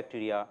pathogenic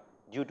bacteria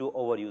due to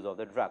overuse of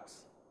the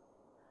drugs.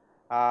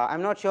 I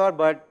am not sure,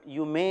 but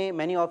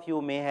many of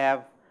you may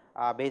have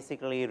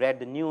basically read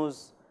the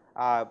news,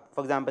 for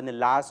example, in the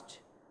last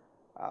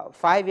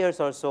 5 years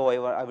or so,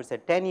 I would say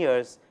 10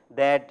 years,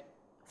 that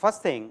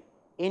first thing,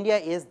 India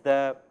is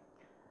the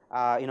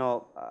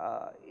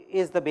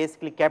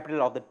basically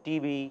capital of the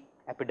TB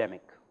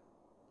epidemic.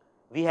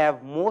 We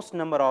have most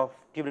number of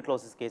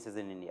tuberculosis cases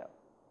in India,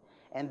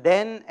 and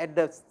then at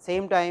the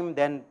same time,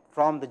 then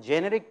from the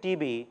generic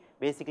TB,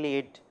 basically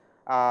it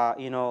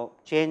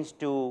changed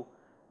to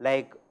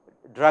like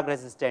drug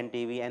resistant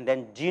TB, and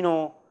then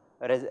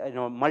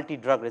multi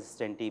drug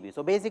resistant TB.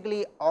 So,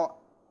 basically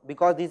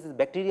because this is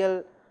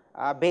bacterial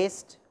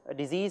based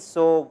disease,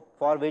 so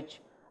for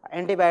which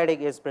antibiotic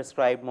is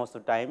prescribed most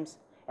of the times,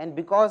 and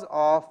because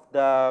of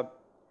the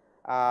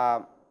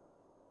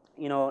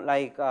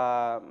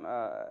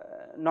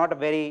not a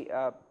very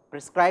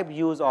prescribed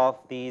use of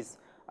these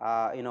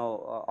or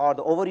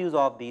the overuse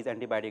of these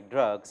antibiotic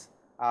drugs,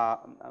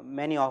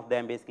 many of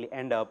them basically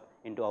end up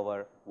into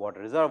our water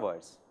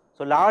reservoirs.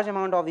 So, large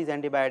amount of these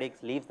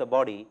antibiotics leaves the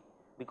body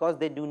because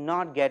they do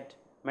not get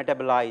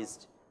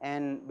metabolized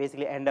and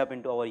basically end up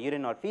into our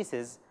urine or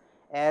feces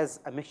as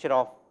a mixture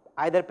of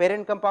either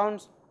parent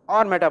compounds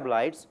or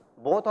metabolites,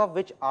 both of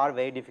which are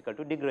very difficult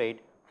to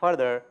degrade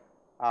further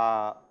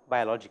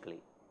biologically,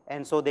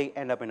 and so they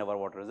end up in our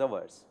water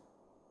reservoirs.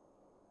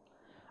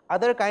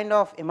 Other kind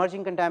of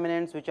emerging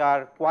contaminants which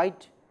are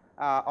quite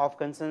of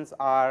concerns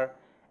are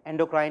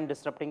endocrine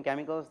disrupting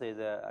chemicals. There is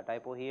a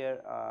typo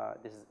here,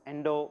 this is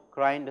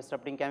endocrine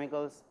disrupting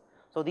chemicals.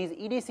 So, these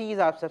EDCs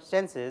are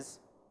substances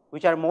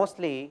which are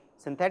mostly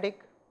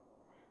synthetic,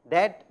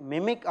 that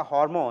mimic a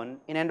hormone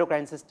in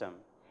endocrine system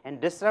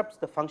and disrupts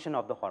the function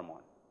of the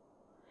hormone.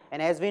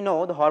 And as we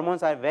know, the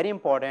hormones are very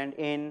important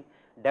in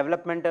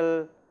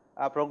developmental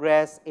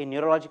progress, in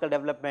neurological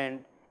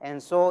development,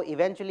 and so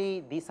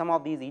eventually some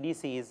of these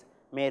EDCs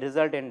may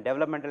result in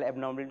developmental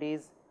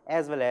abnormalities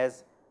as well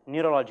as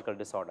neurological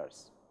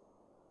disorders.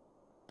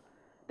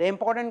 The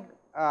important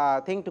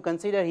thing to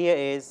consider here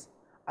is,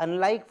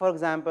 unlike for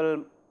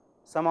example,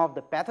 some of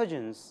the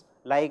pathogens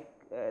like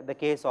the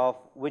case of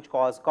which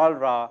cause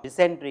cholera,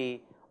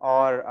 dysentery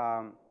or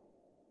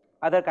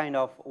other kind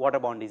of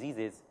waterborne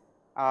diseases,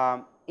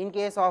 In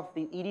case of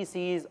the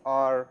EDCs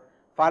or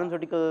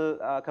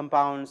pharmaceutical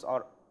compounds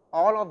or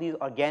all of these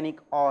organic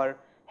or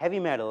heavy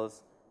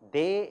metals,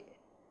 they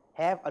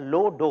have a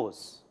low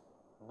dose,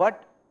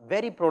 but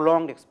very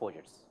prolonged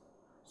exposures.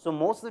 So,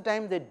 most of the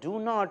time they do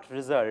not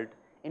result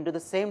into the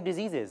same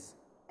diseases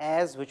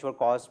as which were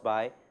caused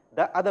by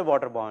the other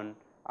waterborne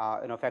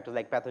factors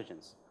like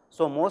pathogens.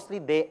 So, mostly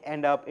they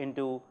end up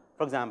into,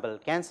 for example,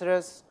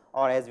 cancerous,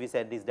 or as we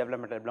said, these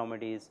developmental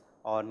abnormalities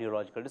or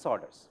neurological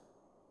disorders.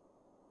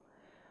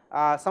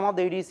 Some of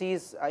the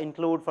EDCs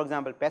include, for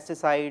example,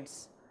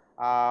 pesticides,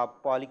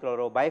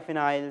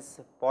 polychlorobiphenyls,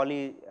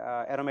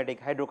 polyaromatic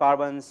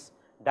hydrocarbons,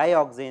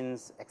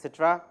 dioxins,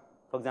 etc.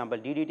 For example,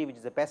 DDT, which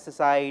is a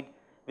pesticide,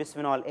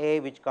 bisphenol A,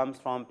 which comes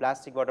from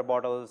plastic water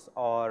bottles,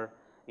 or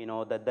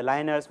the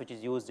liners which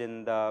is used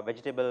in the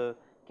vegetable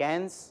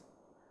cans.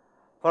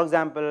 For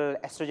example,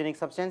 estrogenic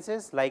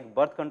substances like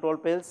birth control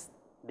pills,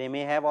 they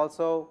may have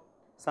also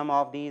some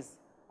of these,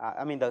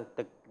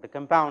 the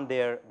compound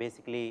there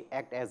basically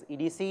act as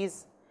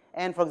EDCs,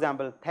 and for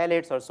example,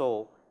 phthalates or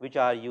so, which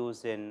are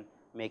used in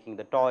making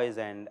the toys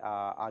and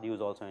are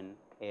used also in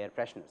air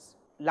fresheners.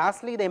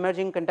 Lastly, the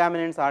emerging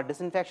contaminants are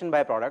disinfection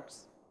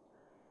byproducts.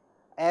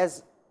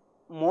 As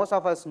most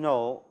of us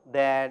know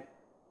that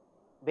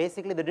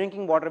basically the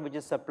drinking water which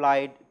is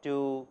supplied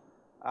to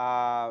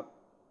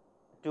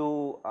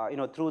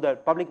through the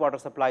public water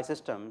supply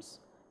systems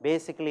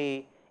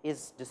basically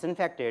is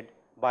disinfected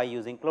by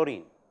using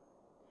chlorine,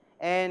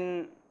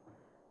 and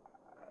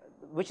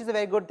which is a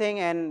very good thing,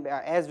 and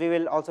as we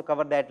will also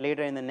cover that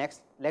later in the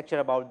next lecture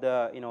about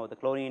the the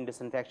chlorine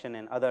disinfection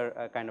and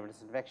other kind of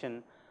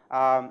disinfection.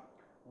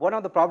 One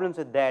of the problems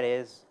with that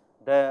is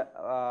the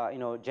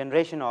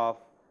generation of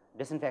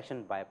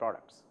disinfection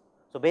byproducts.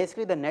 So,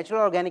 basically the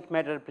natural organic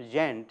matter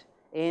present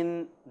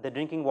in the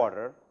drinking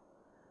water,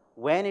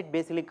 when it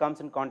basically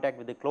comes in contact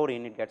with the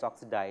chlorine, it gets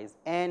oxidized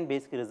and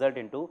basically result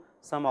into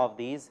some of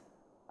these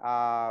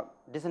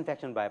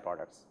disinfection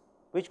byproducts,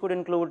 which could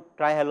include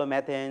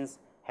trihalomethanes,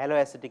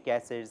 haloacetic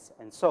acids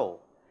and so,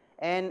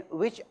 and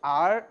which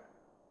are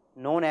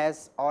known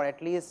as, or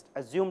at least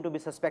assumed to be,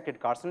 suspected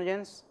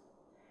carcinogens,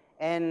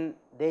 and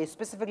they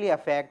specifically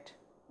affect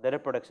the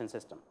reproduction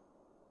system.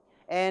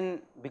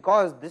 And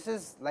because this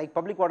is like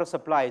public water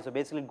supply, so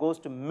basically it goes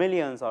to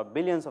millions or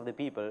billions of the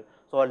people,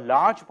 so a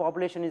large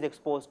population is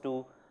exposed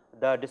to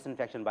the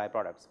disinfection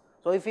byproducts.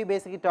 So, if we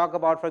basically talk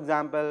about, for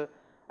example,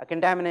 a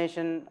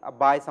contamination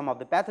by some of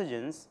the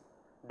pathogens,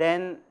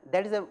 then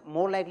that is a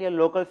more likely a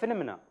local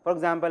phenomena. For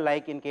example,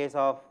 like in case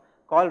of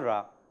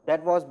cholera,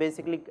 that was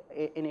basically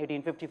in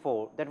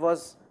 1854, that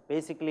was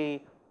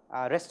basically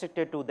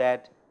restricted to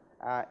that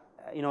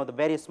the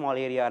very small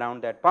area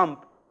around that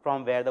pump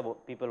from where the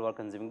people were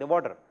consuming the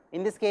water.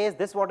 In this case,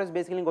 this water is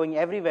basically going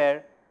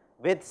everywhere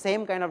with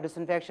same kind of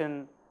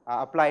disinfection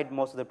applied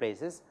most of the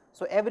places.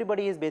 So,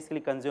 everybody is basically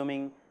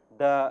consuming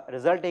the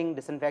resulting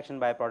disinfection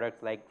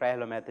byproducts like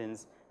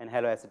trihalomethanes and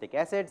haloacetic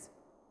acids.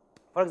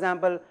 For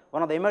example,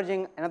 one of the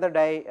emerging another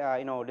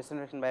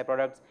disinfection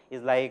byproducts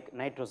is like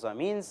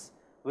nitrosamines,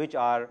 which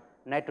are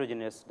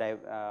nitrogenous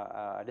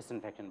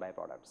disinfection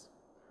byproducts.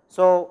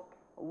 So,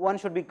 one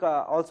should be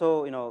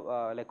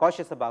also like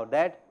cautious about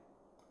that.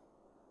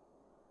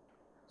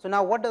 So,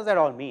 now what does that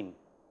all mean?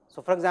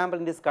 So, for example,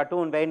 in this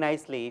cartoon very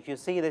nicely, if you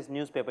see this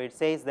newspaper, it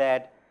says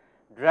that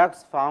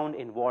drugs found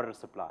in water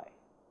supply,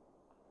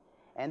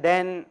 and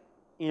then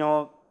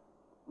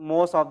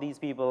most of these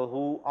people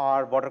who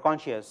are water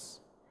conscious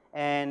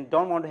and do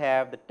not want to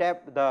have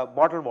the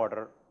bottled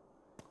water,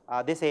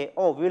 they say,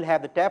 oh, we will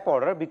have the tap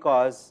water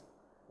because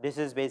this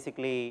is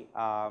basically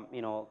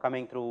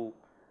coming through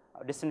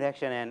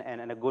disinfection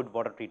and a good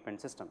water treatment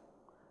system.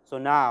 So,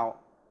 now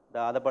the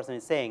other person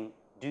is saying,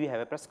 do you have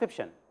a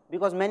prescription?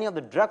 Because many of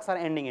the drugs are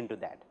ending into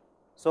that.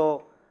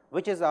 So,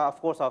 which is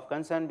of course of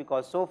concern,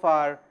 because so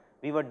far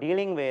we were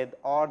dealing with,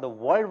 or the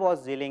world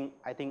was dealing,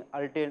 I think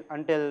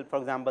until for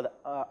example,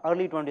 the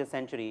early 20th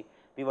century,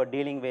 we were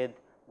dealing with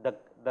the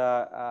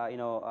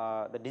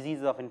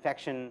diseases of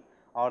infection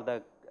or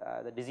the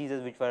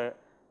diseases which were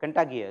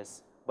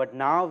contagious, but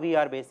now we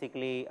are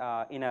basically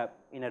in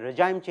a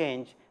regime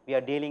change. We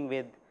are dealing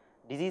with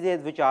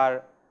diseases which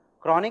are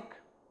chronic,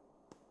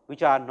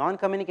 which are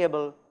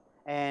non-communicable,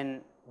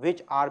 and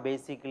which are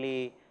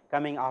basically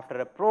coming after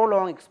a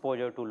prolonged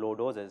exposure to low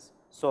doses.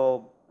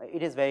 So,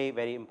 it is very,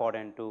 very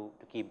important to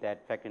keep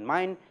that fact in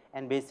mind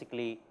and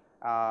basically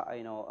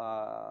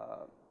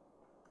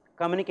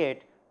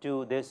communicate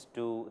to this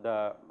to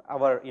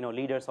our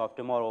leaders of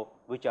tomorrow,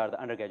 which are the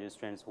undergraduate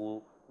students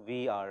who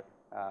we are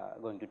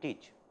going to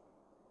teach.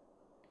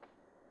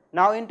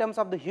 Now, in terms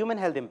of the human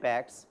health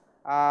impacts,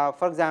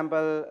 for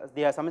example,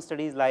 there are some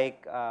studies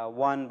like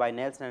one by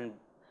Nelson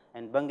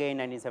and Bungay in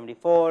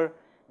 1974.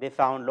 They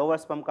found lower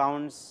sperm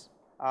counts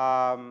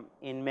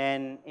in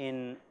men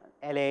in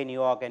LA, New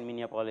York and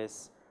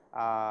Minneapolis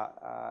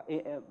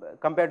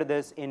compared to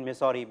this in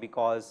Missouri,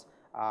 because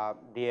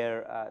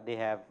they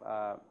have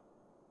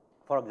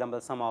for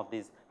example, some of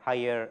these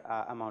higher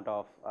amount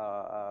of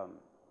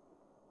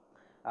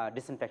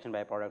disinfection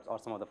byproducts or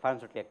some of the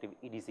pharmaceutically active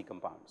EDC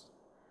compounds.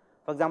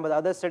 For example, the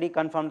other study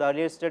confirmed the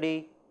earlier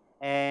study,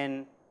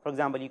 and for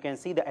example, you can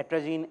see the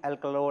atrazine,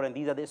 alkalor, and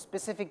these are the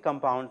specific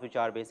compounds which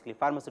are basically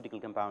pharmaceutical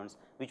compounds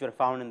which were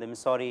found in the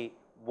Missouri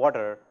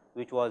water,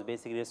 which was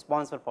basically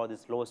responsible for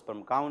this low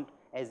sperm count.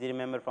 As you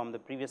remember from the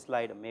previous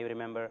slide, may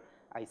remember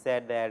I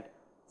said that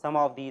some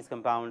of these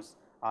compounds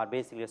are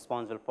basically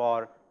responsible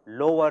for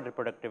lower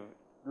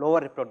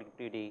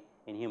reproductivity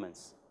in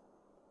humans.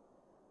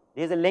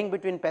 There is a link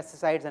between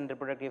pesticides and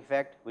reproductive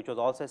effect, which was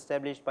also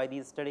established by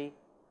this study.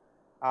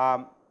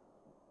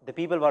 The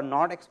people were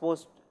not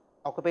exposed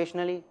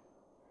occupationally,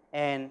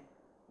 and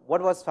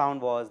what was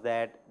found was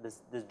that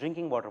this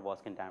drinking water was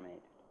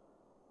contaminated.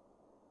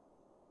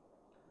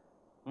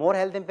 More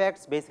health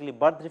impacts, basically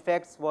birth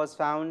defects was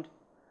found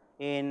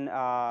in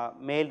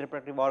male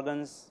reproductive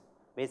organs.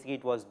 Basically,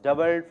 it was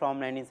doubled from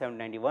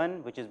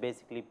 1991, which is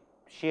basically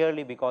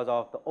sheerly because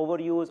of the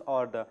overuse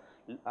or the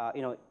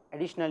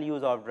additional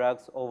use of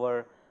drugs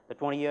over the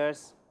 20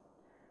 years.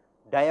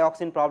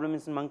 Dioxin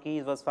problems in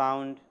monkeys was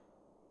found.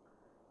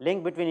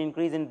 Link between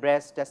increase in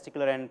breast,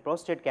 testicular, and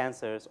prostate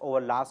cancers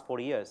over last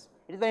 40 years.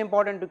 It is very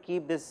important to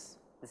keep this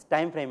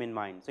time frame in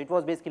mind. So, it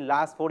was basically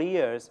last 40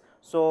 years.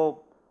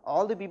 So,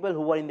 all the people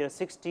who were in their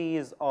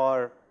 60s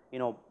or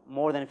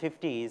more than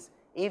 50s,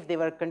 if they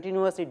were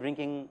continuously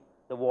drinking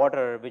the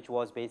water which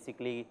was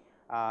basically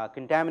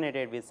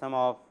contaminated with some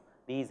of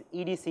these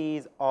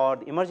EDCs or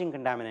the emerging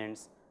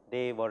contaminants,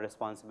 they were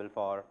responsible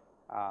for,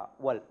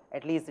 well,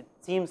 at least it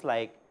seems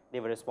like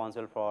they were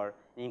responsible for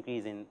an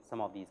increase in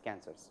some of these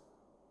cancers.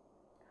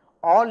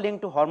 All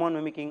linked to hormone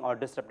mimicking or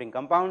disrupting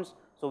compounds,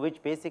 so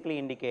which basically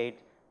indicate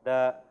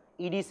the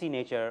EDC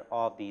nature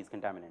of these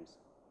contaminants,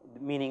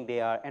 meaning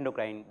they are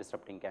endocrine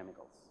disrupting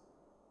chemicals.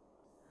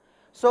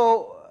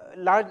 So,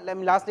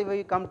 lastly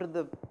we come to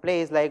the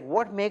place like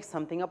what makes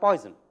something a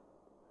poison.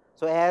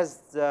 So,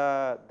 as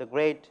the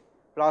great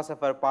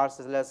philosopher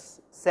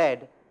Paracelsus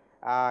said,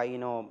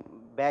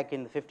 back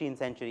in the 15th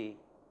century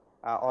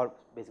or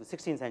basically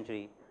 16th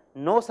century,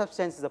 no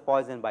substance is a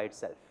poison by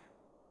itself.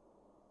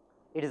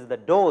 It is the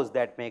dose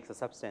that makes a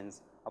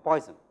substance a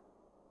poison,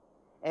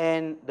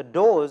 and the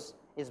dose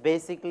is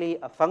basically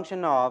a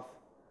function of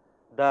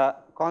the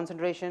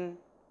concentration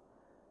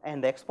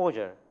and the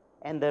exposure,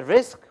 and the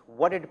risk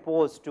what it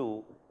poses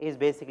to is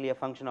basically a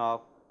function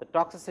of the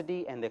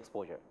toxicity and the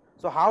exposure.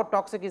 So, how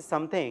toxic is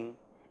something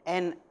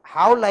and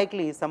how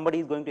likely somebody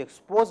is going to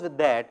expose with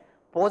that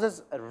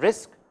poses a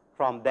risk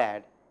from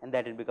that, and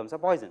that it becomes a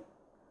poison.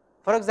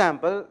 For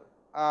example,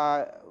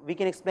 we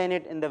can explain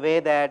it in the way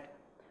that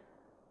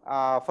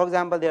for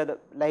example, there are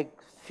like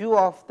few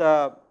of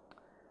the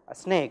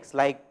snakes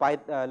like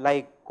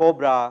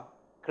cobra,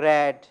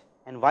 krat,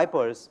 and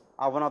vipers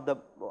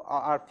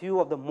are few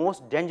of the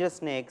most dangerous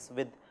snakes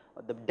with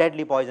the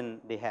deadly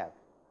poison they have.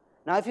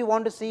 Now, if you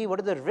want to see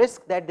what is the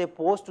risk that they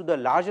pose to the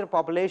larger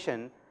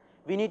population,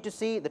 we need to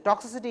see the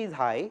toxicity is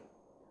high,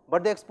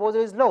 but the exposure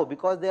is low,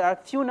 because there are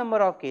few number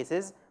of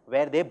cases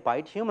where they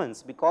bite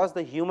humans, because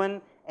the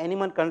human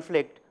animal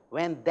conflict,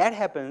 when that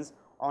happens,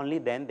 only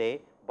then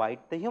they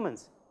bite the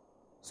humans.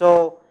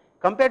 So,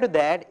 compared to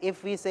that,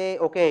 if we say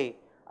okay,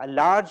 a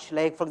large,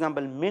 like for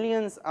example,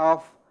 millions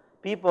of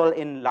people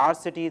in large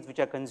cities which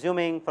are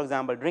consuming, for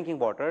example, drinking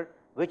water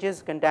which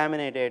is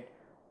contaminated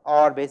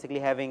or basically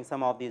having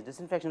some of these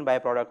disinfection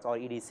byproducts or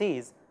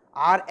EDCs,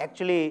 are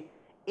actually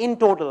in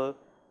total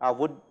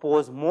would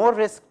pose more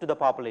risk to the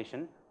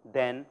population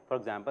than, for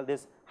example,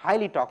 this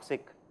highly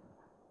toxic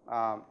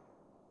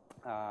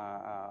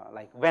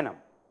like venom.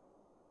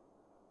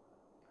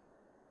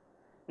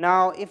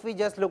 Now, if we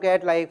just look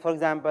at like for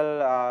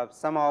example,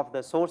 some of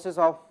the sources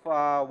of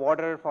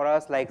water for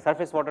us, like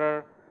surface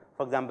water,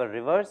 for example,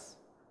 rivers.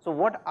 So,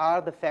 what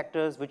are the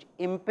factors which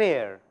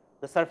impair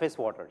the surface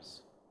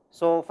waters?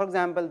 So, for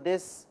example,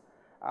 this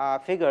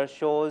figure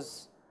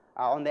shows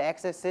on the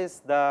x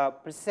axis the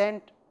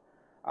percent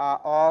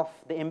of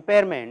the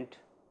impairment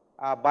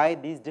by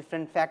these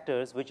different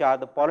factors which are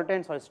the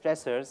pollutants or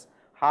stressors,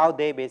 how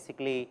they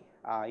basically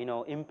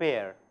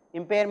impair.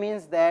 Impair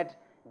means that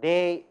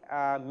they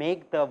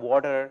make the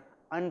water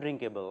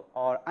undrinkable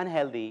or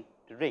unhealthy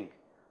to drink.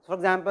 So, for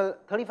example,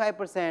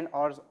 35%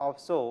 or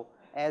so,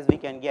 as we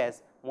can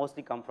guess,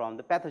 mostly come from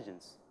the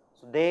pathogens.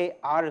 So, they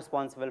are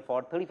responsible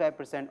for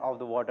 35% of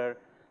the water,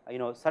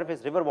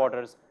 surface river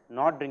waters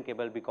not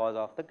drinkable because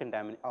of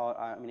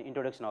the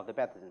introduction of the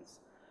pathogens.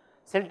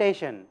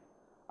 Siltation,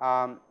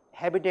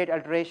 habitat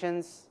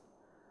alterations,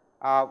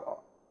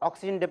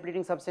 oxygen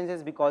depleting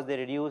substances because they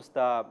reduce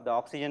the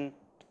oxygen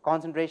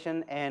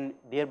concentration and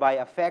thereby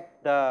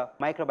affect the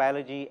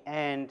microbiology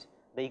and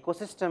the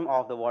ecosystem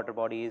of the water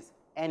bodies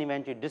and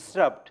eventually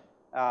disrupt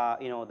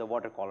the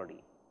water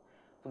quality.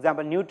 For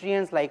example,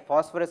 nutrients like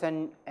phosphorus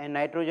and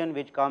nitrogen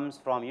which comes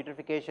from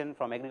eutrophication,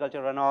 from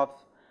agricultural runoff,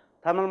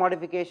 thermal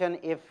modification,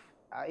 if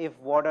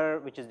water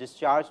which is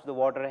discharged to the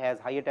water has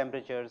higher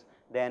temperatures,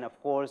 then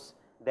of course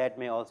that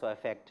may also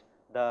affect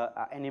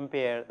and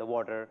impair the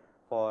water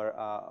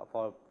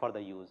for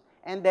further use.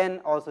 And then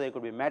also there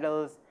could be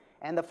metals,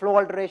 and the flow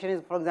alteration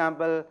is, for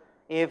example,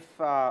 if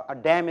a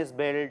dam is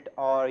built,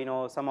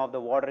 or some of the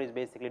water is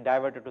basically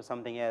diverted to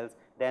something else,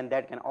 then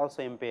that can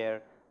also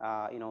impair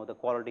the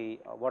quality,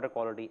 water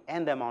quality,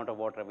 and the amount of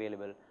water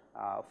available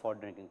for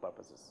drinking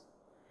purposes.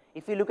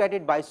 If we look at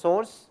it by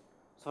source,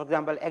 so for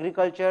example,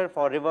 agriculture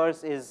for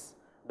rivers is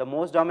the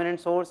most dominant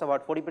source,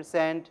 about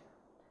 40%.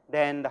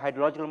 Then the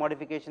hydrological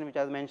modification, which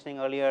I was mentioning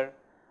earlier,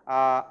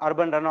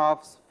 urban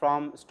runoffs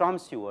from storm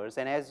sewers,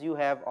 and as you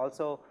have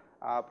also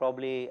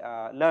probably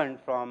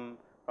learned from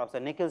Professor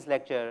Nikhil's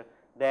lecture,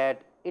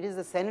 that it is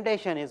the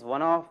sanitation is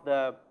one of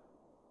the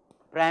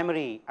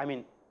primary, I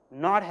mean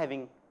not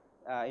having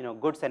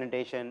good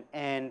sanitation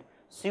and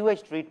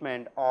sewage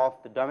treatment of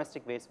the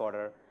domestic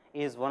wastewater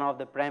is one of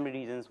the primary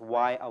reasons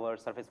why our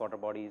surface water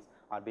bodies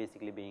are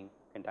basically being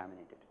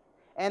contaminated.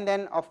 And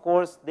then of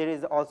course, there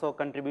is also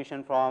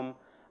contribution from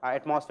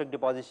atmospheric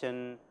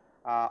deposition,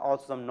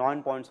 also some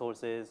non-point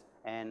sources,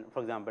 and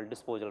for example,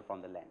 disposal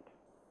from the land.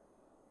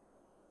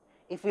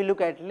 If we look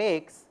at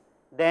lakes,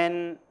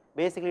 then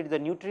basically it is the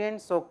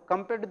nutrients. So,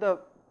 compared to the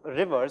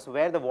rivers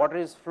where the water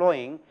is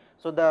flowing,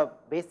 so the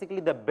basically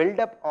the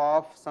buildup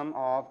of some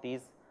of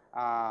these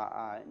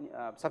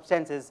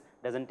substances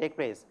does not take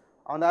place.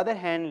 On the other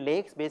hand,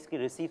 lakes basically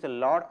receive a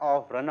lot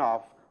of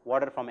runoff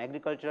water from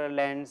agricultural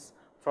lands,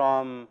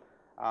 from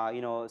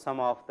some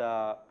of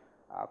the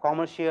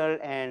commercial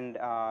and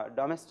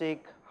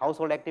domestic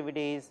household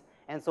activities,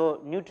 and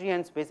so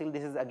nutrients basically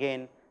this is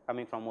again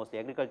coming from mostly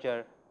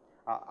agriculture.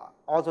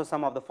 Also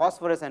some of the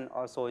phosphorus and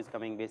also is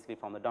coming basically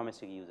from the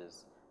domestic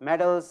uses.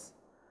 Metals,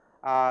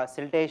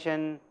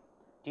 siltation,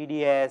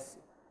 TDS,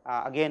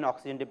 again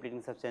oxygen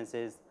depleting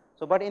substances.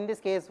 So, but in this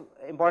case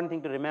important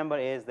thing to remember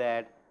is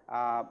that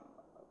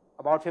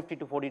about 50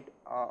 to 40,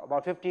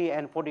 about 50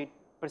 and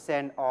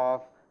 40%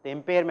 of the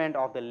impairment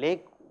of the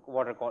lake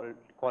water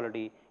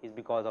quality is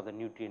because of the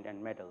nutrient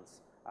and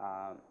metals,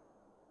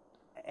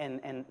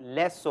 and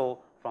less so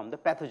from the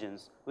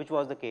pathogens, which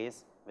was the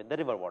case with the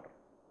river water.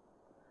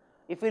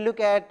 If we look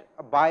at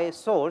by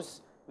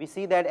source, we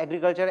see that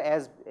agriculture,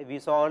 as we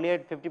saw earlier,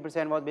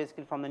 50% was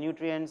basically from the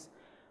nutrients,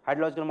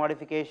 hydrological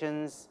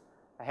modifications,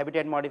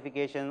 habitat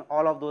modification,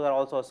 all of those are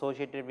also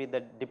associated with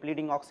the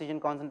depleting oxygen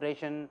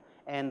concentration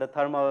and the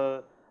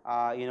thermal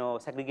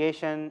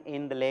segregation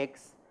in the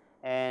lakes,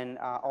 and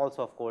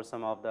also of course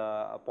some of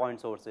the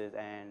point sources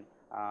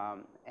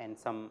and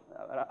some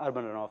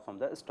urban runoff from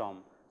the storm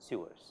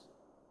sewers.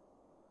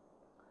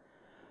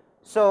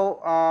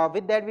 So,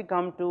 with that we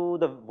come to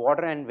the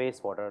water and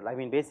wastewater. I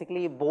mean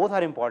basically both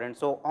are important.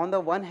 So, on the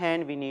one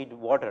hand we need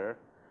water,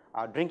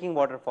 drinking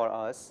water for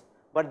us,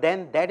 but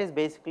then that is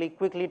basically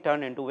quickly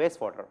turned into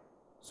wastewater.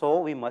 So,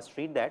 we must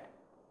treat that,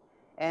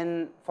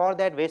 and for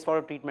that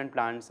wastewater treatment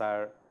plants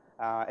are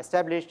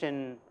established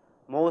in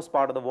most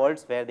part of the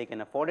world where they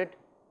can afford it.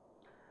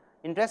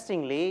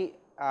 Interestingly,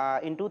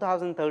 in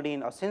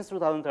 2013 or since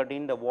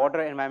 2013, the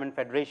Water Environment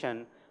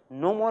Federation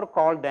no more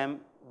called them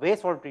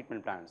wastewater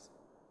treatment plants,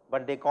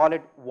 but they call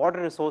it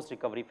water resource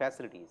recovery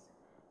facilities,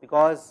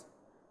 because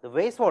the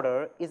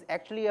wastewater is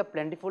actually a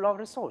plentiful of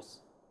resource.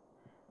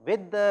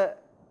 With the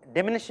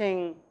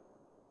diminishing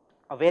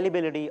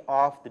availability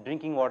of the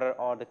drinking water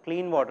or the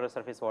clean water,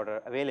 surface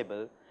water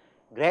available,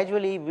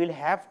 gradually we will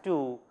have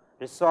to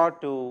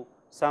resort to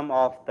some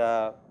of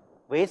the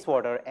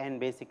wastewater and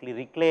basically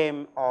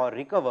reclaim or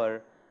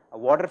recover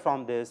water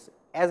from this,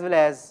 as well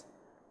as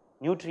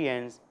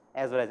nutrients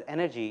as well as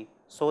energy,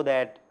 so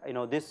that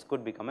this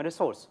could become a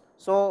resource.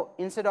 So,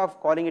 instead of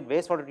calling it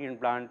wastewater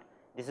treatment plant,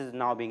 this is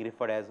now being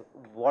referred as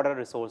water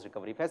resource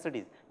recovery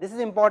facilities. This is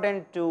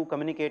important to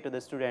communicate to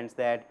the students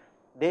that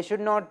they should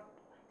not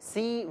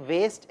see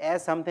waste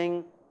as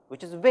something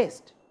which is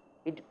waste.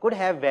 It could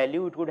have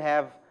value, it could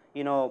have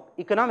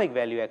economic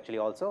value actually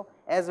also,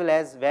 as well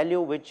as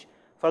value which,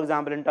 for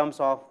example, in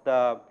terms of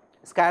the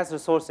scarce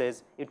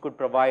resources, it could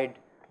provide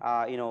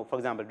for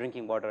example,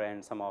 drinking water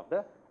and some of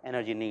the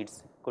energy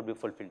needs could be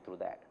fulfilled through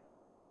that.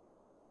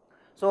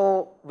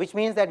 So, which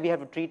means that we have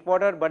to treat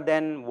water, but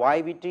then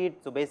why we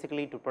treat? So,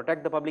 basically to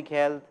protect the public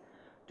health,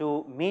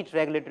 to meet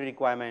regulatory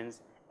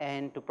requirements,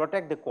 and to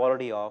protect the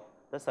quality of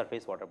the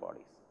surface water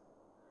bodies.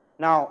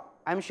 Now,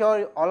 I am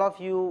sure all of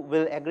you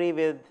will agree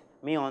with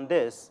me on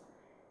this.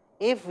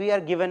 If we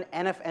are given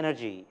enough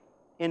energy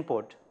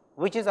input,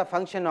 which is a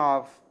function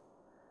of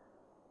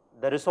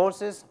the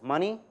resources,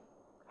 money,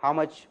 how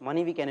much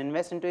money we can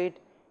invest into it,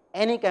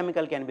 any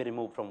chemical can be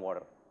removed from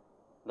water.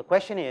 The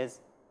question is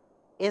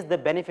the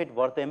benefit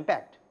worth the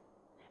impact?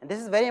 And this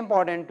is very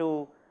important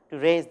to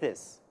raise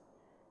this,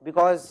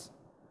 because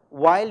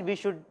while we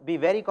should be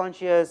very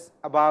conscious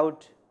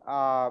about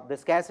the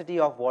scarcity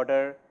of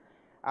water,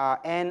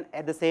 and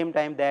at the same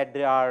time that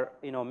there are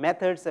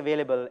methods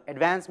available,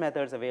 advanced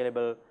methods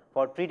available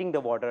for treating the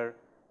water,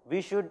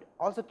 we should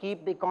also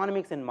keep the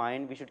economics in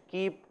mind. We should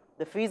keep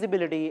the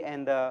feasibility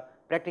and the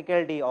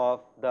practicality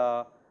of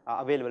the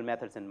available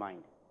methods in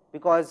mind,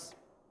 because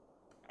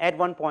at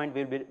one point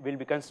we will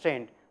be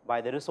constrained by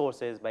the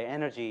resources, by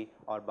energy,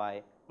 or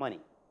by money.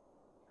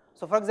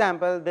 So, for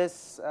example,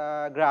 this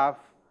graph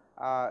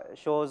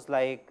shows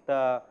like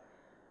the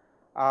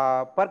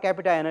per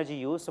capita energy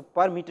use, so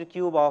per meter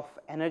cube of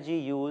energy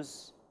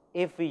use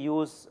if we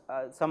use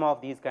some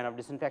of these kind of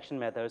disinfection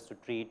methods to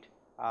treat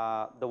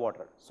the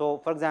water. So,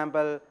 for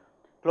example,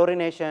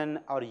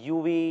 chlorination or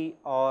UV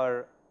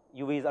or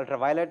UV's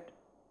ultraviolet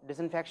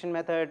disinfection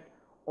method,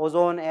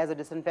 ozone as a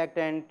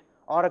disinfectant,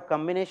 or a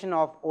combination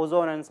of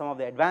ozone and some of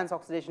the advanced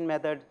oxidation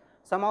methods.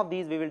 Some of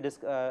these we will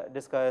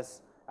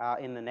discuss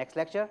in the next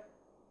lecture.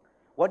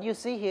 What you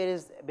see here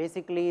is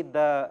basically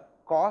the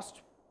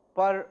cost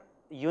per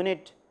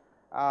unit,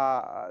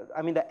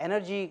 I mean the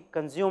energy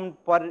consumed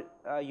per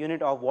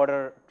unit of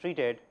water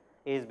treated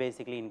is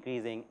basically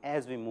increasing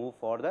as we move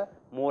for the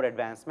more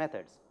advanced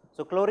methods.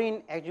 So,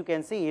 chlorine, as you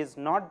can see, is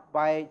not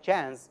by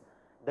chance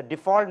the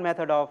default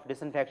method of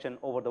disinfection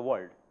over the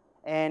world,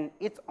 and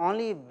it is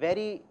only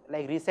very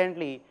like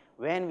recently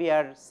when we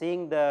are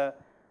seeing the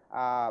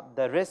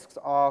risks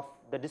of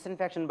the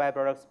disinfection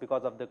byproducts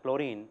because of the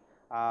chlorine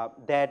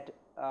that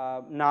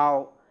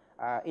now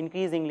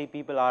increasingly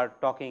people are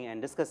talking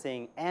and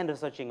discussing and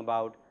researching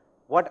about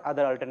what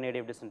other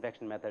alternative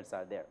disinfection methods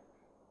are there.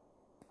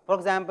 For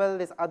example,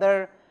 this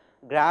other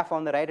graph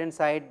on the right hand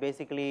side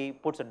basically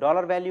puts a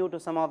dollar value to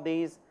some of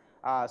these.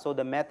 So,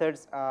 the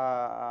methods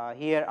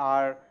here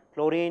are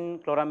chlorine,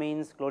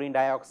 chloramines, chlorine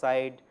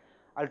dioxide,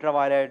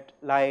 ultraviolet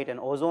light and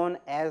ozone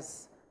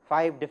as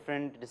 5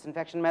 different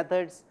disinfection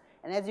methods.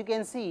 And as you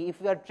can see,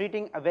 if we are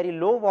treating a very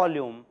low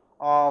volume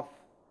of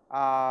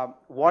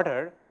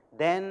water,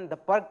 then the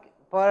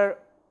per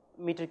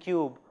meter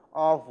cube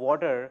of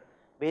water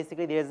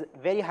basically there is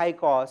very high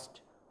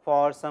cost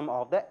for some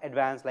of the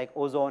advanced like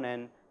ozone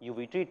and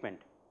UV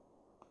treatment,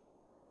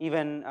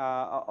 even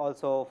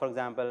also for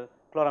example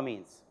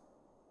chloramines,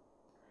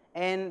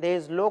 and there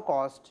is low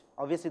cost,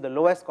 obviously the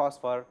lowest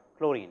cost for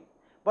chlorine.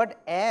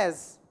 But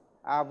as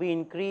we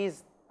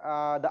increase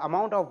the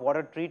amount of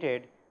water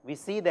treated, we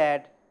see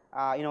that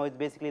it is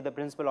basically the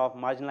principle of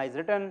marginalized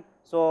return.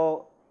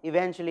 So,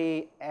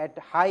 eventually at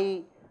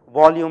high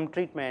volume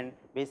treatment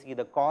basically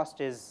the cost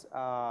is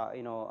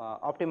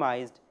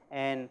optimized,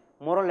 and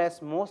more or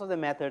less most of the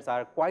methods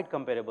are quite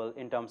comparable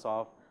in terms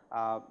of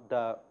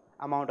the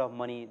amount of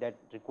money that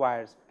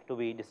requires to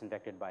be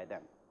disinfected by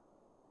them.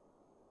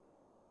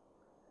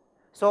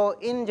 So,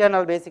 in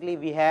general basically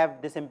we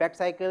have this impact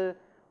cycle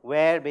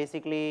where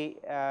basically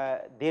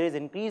there is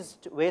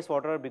increased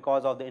wastewater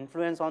because of the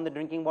influence on the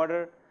drinking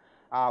water,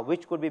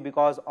 which could be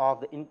because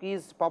of the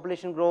increased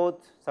population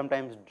growth,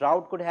 sometimes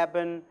drought could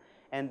happen,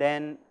 and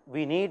then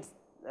we need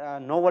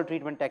novel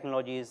treatment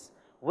technologies,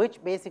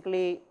 which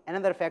basically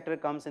another factor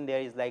comes in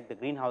there is like the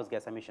greenhouse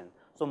gas emission.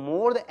 So,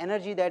 more the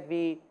energy that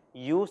we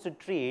use to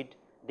treat,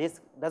 this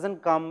does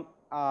not come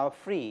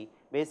free.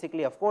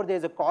 Basically, of course, there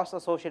is a cost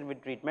associated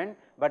with treatment,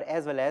 but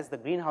as well as the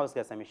greenhouse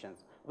gas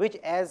emissions, which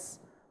as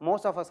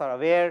most of us are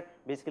aware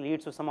basically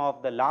leads to some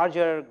of the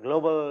larger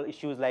global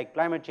issues like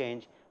climate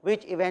change,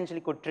 which eventually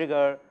could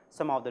trigger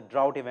some of the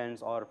drought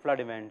events or flood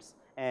events,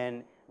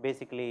 and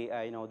basically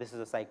this is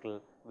a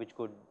cycle which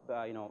could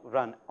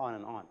run on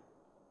and on.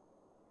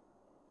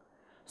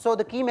 So,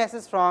 the key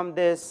message from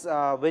this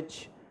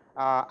which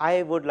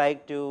I would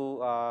like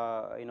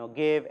to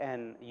give,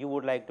 and you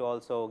would like to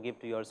also give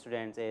to your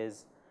students,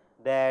 is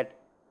that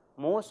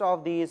most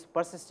of these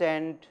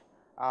persistent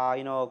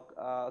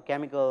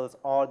chemicals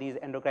or these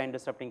endocrine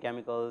disrupting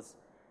chemicals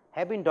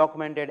have been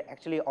documented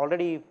actually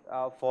already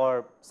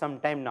for some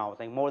time now,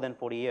 like more than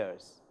 40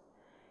 years.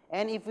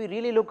 And if we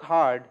really look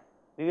hard,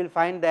 we will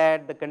find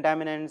that the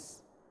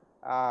contaminants,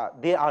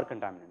 they are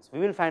contaminants, we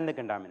will find the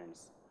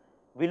contaminants.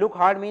 We look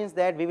hard means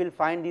that we will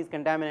find these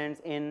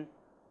contaminants in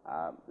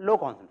low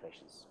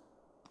concentrations.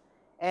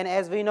 And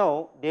as we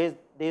know, there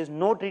is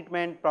no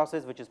treatment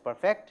process which is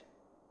perfect.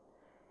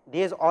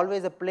 There is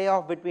always a play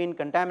off between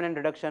contaminant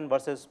reduction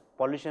versus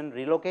pollution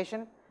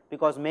relocation,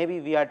 because maybe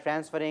we are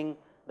transferring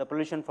the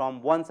pollution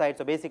from one side.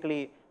 So,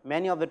 basically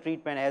many of the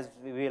treatment, as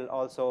we will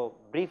also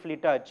briefly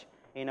touch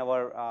in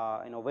our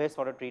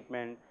wastewater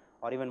treatment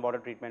or even water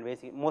treatment,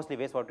 basically mostly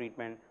wastewater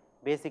treatment,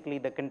 basically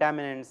the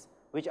contaminants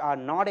which are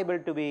not able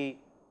to be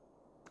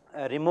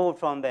removed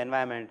from the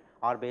environment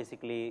are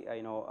basically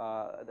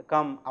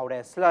come out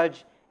as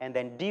sludge and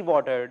then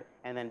dewatered,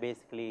 and then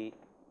basically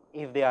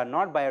if they are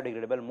not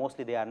biodegradable,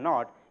 mostly they are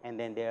not, and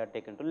then they are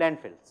taken to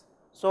landfills.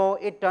 So,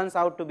 it turns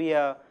out to be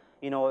a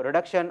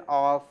reduction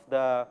of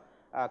the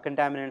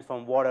contaminants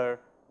from water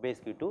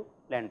basically to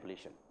land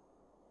pollution.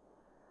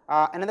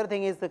 Another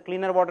thing is the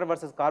cleaner water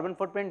versus carbon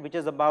footprint, which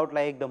is about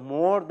like the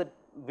more that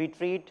we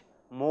treat,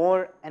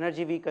 more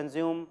energy we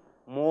consume,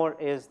 more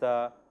is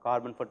the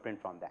carbon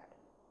footprint from that.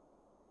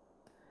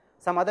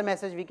 Some other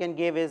message we can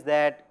give is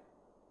that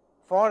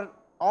for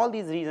all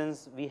these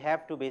reasons we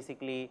have to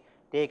basically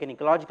take an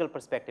ecological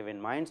perspective in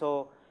mind.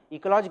 So,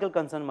 ecological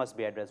concern must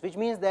be addressed, which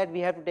means that we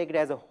have to take it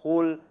as a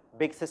whole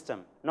big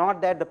system, not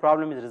that the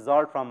problem is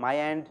resolved from my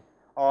end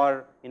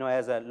or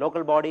as a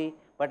local body,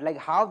 but like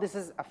how this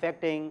is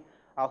affecting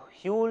a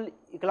whole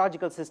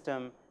ecological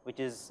system which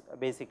is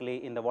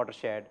basically in the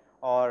watershed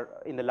or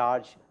in the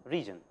large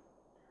region.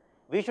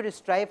 We should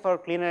strive for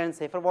cleaner and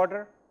safer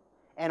water,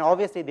 and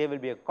obviously there will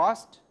be a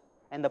cost,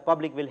 and the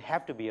public will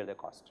have to bear the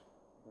cost.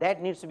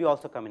 That needs to be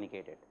also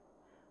communicated.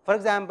 For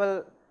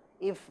example,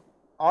 if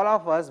all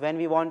of us, when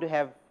we want to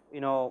have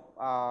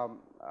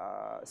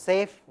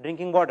safe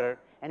drinking water,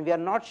 and we are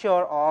not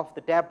sure of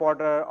the tap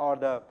water or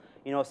the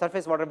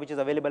surface water which is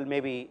available,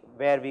 maybe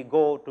where we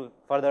go to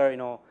further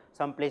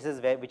some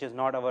places where which is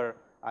not our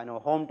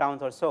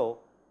hometowns or so,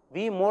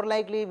 we more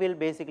likely will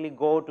basically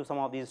go to some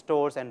of these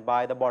stores and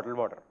buy the bottled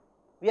water.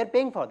 We are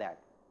paying for that,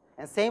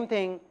 and same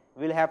thing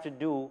we will have to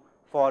do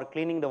for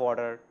cleaning the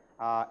water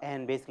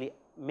and basically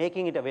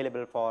making it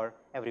available for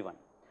everyone.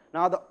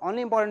 Now, the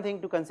only important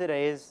thing to consider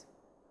is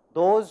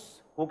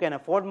those who can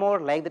afford more,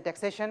 like the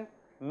taxation,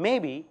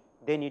 maybe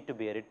they need to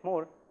bear it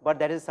more, but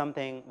that is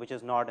something which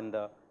is not in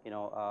the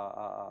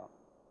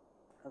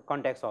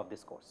context of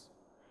this course.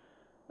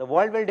 The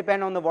world will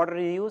depend on the water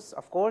reuse,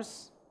 of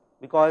course,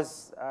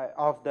 because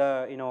of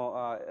the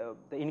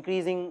the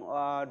increasing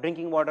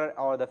drinking water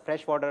or the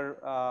fresh water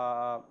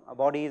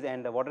bodies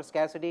and the water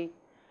scarcity.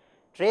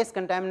 Trace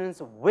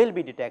contaminants will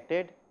be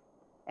detected,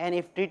 and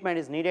if treatment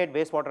is needed,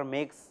 wastewater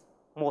makes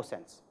more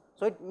sense.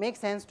 So, it makes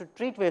sense to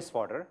treat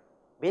wastewater,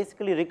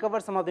 basically recover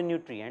some of the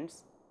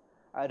nutrients,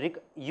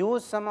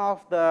 use some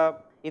of the,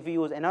 if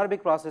you use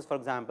anaerobic process for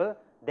example,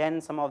 then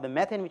some of the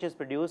methane which is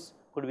produced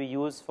could be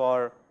used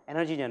for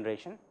energy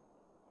generation,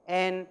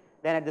 and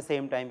then at the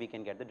same time we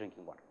can get the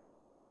drinking water.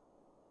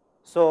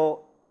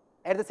 So,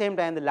 at the same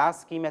time the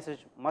last key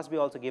message must be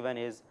also given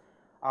is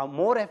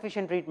more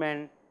efficient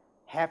treatment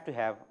have to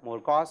have more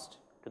cost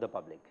to the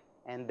public,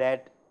 and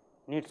that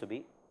needs to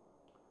be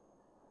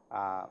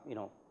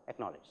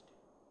acknowledged.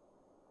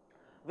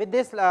 With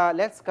this, let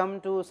us come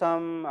to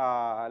some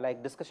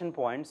like discussion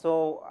points.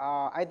 So,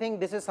 I think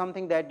this is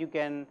something that you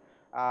can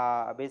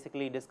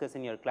basically discuss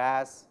in your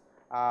class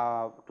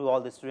to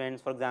all the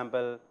students. For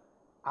example,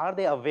 are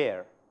they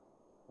aware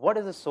what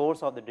is the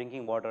source of the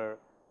drinking water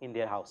in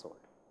their household,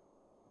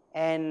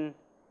 and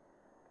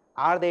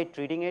are they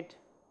treating it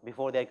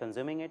before they are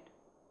consuming it?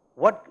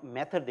 What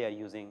method they are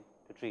using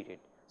to treat it?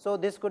 So,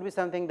 this could be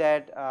something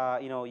that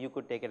you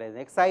could take it as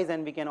an exercise,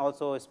 and we can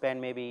also spend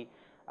maybe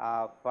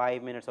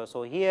 5 minutes or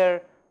so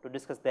here to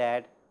discuss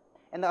that.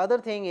 And the other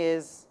thing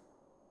is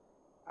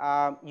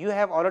you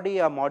have already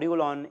a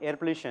module on air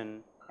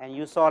pollution, and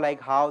you saw like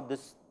how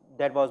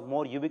that was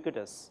more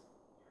ubiquitous.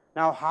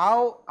 Now,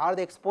 how are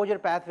the exposure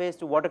pathways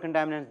to water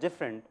contaminants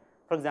different,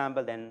 for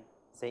example, than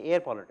say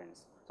air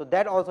pollutants? So,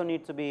 that also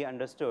needs to be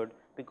understood,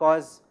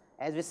 because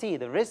as we see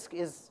the risk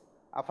is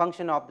a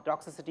function of the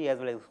toxicity as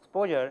well as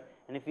exposure,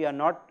 and if we are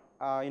not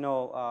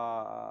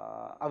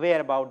aware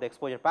about the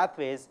exposure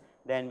pathways,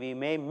 then we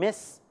may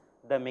miss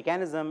the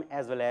mechanism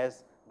as well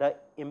as the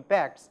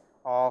impacts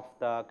of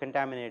the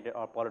contaminated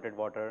or polluted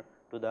water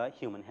to the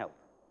human health.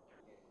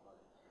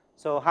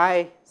 So,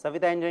 hi,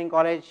 Savita Engineering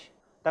College,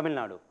 Tamil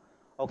Nadu.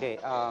 Okay,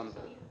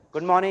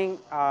 good morning.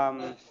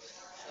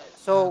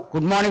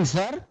 Good morning,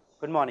 sir.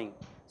 Good morning.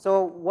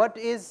 So, what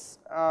is,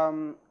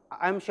 I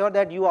am sure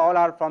that you all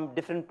are from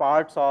different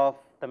parts of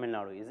Tamil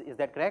Nadu, is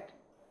that correct?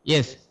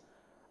 Yes.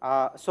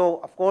 So,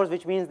 of course,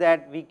 which means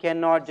that we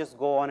cannot just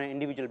go on an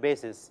individual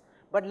basis,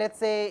 but let us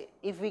say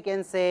if we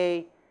can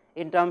say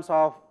in terms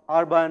of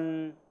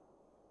urban,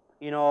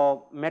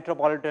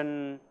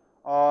 metropolitan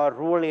or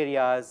rural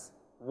areas,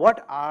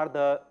 what are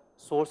the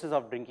sources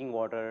of drinking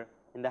water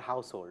in the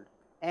household,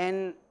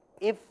 and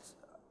if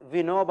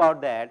we know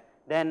about that,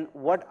 then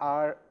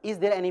is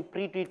there any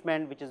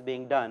pre-treatment which is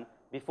being done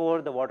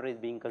before the water is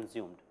being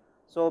consumed?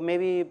 So,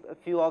 maybe a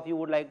few of you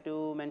would like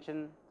to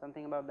mention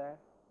something about that.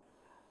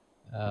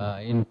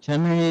 In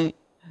Chennai,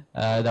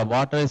 the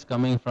water is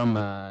coming from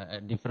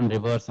different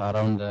rivers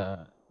around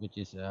which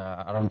is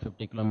around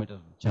 50 kilometers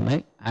of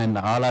Chennai, and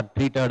all are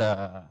treated,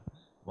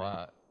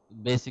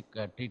 basic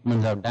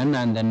treatments are done,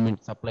 and then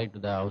it's supplied to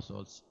the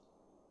households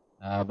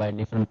by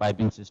different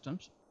piping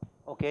systems.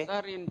 Okay.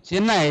 Sir, in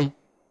Chennai,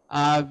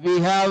 we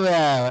have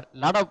a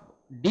lot of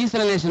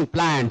desalination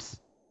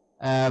plants.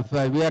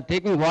 We are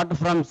taking water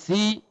from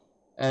sea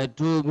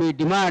to meet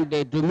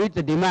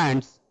the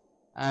demands,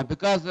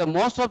 because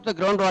most of the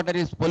groundwater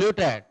is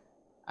polluted,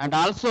 and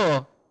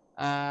also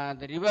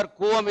the river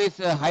Kuam is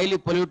highly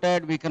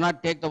polluted. We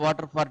cannot take the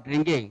water for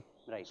drinking.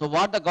 Right. So,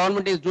 what the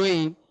government is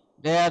doing,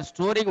 they are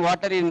storing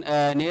water in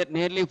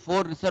nearly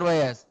 4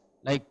 reservoirs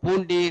like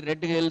Pundi,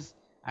 Red Hills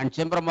and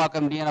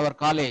Chembramakam near our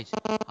college.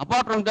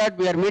 Apart from that,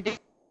 we are meeting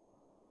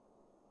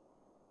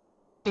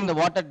the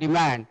water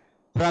demand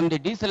from the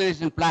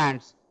desalination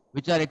plants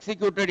which are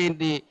executed in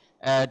the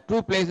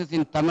 2 places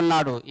in Tamil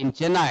Nadu, in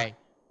Chennai.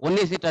 One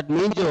is at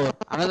Minjur,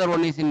 another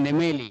one is in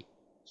Nemeli,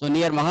 so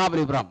near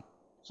Mahabalipuram.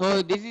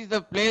 So, this is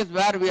the place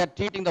where we are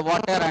treating the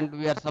water and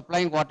we are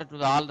supplying water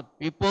to all the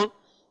people.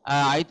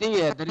 I think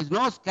there is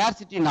no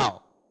scarcity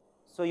now.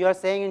 So, you are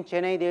saying in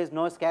Chennai there is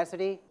no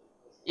scarcity?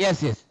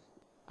 Yes, yes.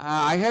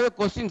 I have a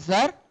question,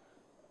 sir.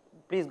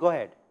 Please go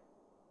ahead.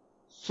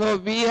 So,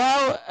 we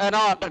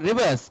have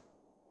rivers.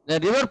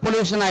 The river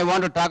pollution, I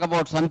want to talk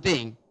about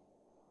something.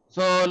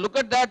 So, look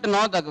at that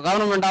now, the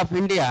government of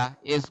India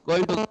is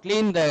going to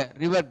clean the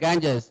river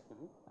Ganges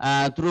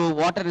through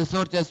Water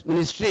Resources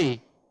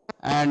Ministry,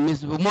 and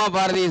Ms. Uma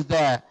Bharati is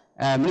the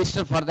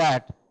minister for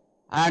that,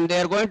 and they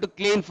are going to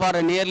clean for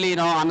nearly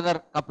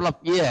another couple of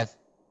years.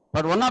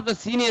 But one of the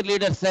senior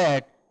leaders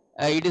said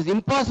it is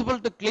impossible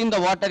to clean the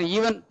water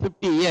even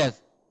 50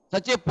 years.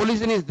 Such a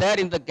pollution is there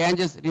in the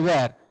Ganges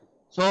river.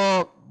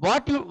 So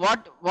what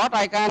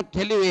I can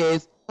tell you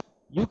is,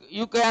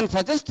 you can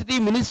suggest the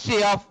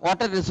Ministry of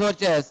Water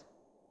Resources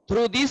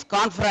through this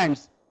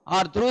conference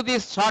or through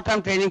this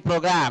short-term training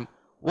program,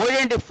 why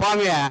don't you form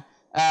a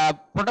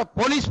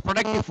police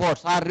protective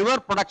force or river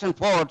protection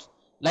force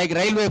like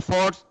railway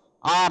force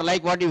or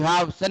like what you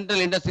have central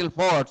industrial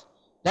force,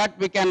 that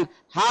we can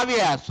have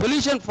a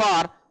solution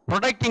for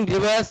protecting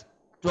rivers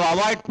to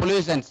avoid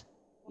pollutions.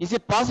 Is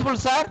it possible,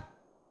 sir?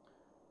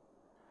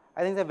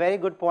 I think it's a very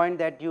good point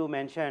that you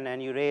mentioned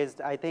and you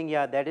raised. I think,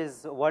 yeah, that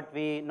is what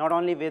we, not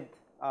only with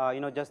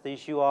just the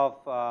issue of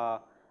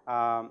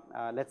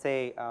let's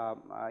say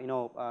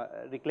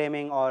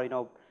reclaiming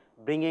or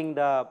bringing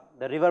the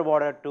river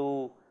water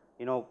to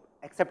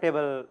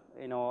acceptable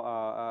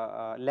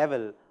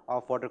level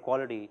of water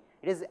quality.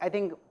 It is, I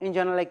think, in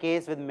general a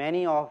case with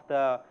many of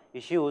the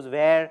issues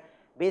where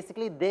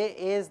basically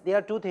there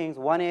are two things.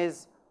 One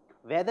is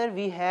whether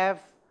we have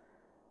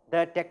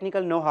the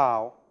technical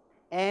know-how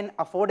and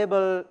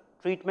affordable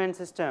treatment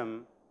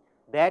system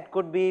that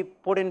could be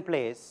put in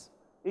place.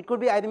 It could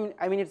be, I mean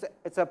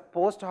it's a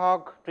post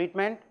hoc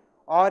treatment,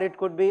 or it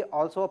could be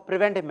also a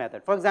preventive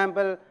method. For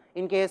example,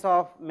 in case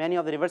of many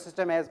of the river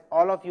system, as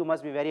all of you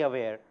must be very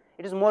aware,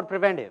 it is more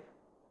preventive.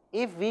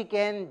 If we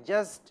can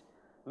just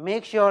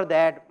make sure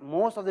that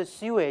most of the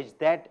sewage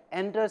that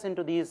enters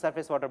into these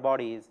surface water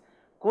bodies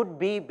could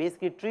be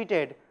basically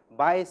treated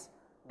by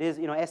these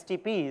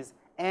STPs,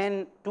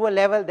 and to a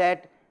level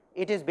that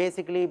it is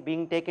basically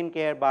being taken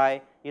care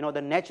by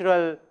the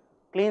natural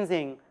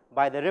cleansing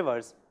by the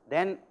rivers,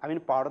 then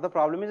part of the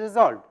problem is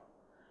resolved.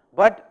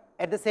 But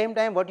at the same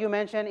time, what you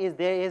mentioned is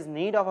there is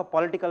need of a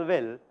political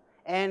will,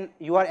 and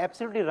you are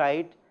absolutely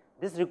right.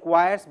 This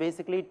requires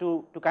basically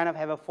to kind of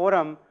have a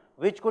forum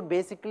which could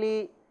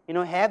basically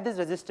have this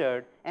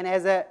registered, and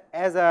as a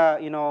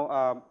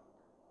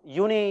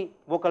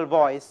univocal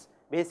voice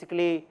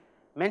basically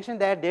mention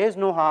that there is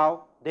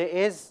know-how, there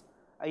is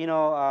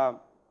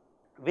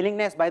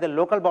willingness by the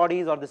local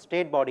bodies or the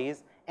state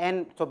bodies,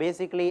 and so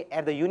basically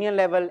at the union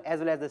level as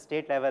well as the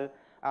state level,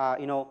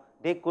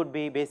 they could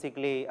be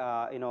basically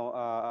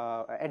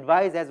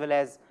advised as well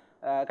as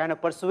kind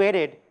of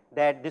persuaded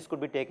that this could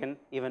be taken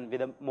even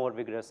with a more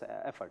vigorous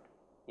effort.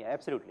 Yeah,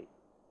 absolutely.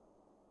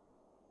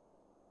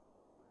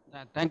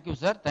 Thank you,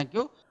 sir. Thank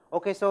you.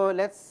 Okay, so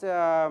let's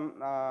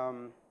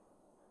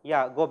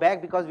yeah, go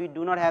back because we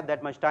do not have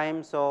that much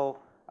time. So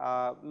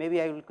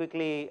maybe I will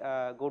quickly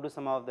go to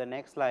some of the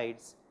next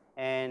slides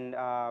and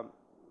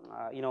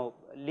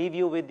leave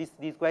you with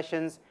these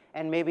questions,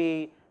 and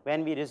maybe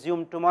when we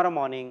resume tomorrow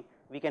morning,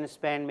 we can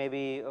spend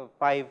maybe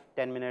 5-10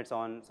 minutes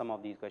on some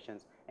of these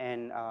questions,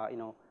 and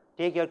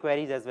take your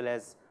queries as well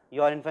as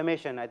your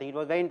information. I think it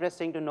was very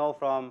interesting to know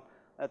from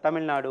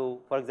Tamil Nadu,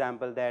 for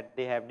example, that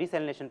they have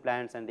desalination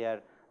plants and they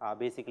are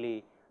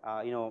basically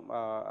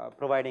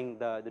providing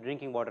the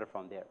drinking water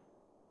from there.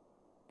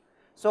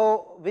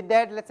 So with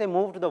that, let's say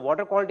move to the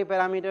water quality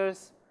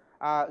parameters.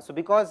 So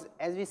because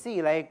as we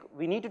see, like,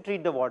 we need to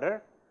treat the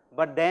water,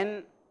 but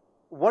then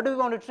what do we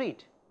want to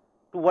treat?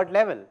 To what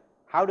level?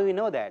 How do we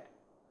know that?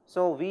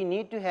 So we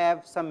need to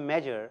have some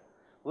measure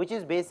which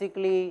is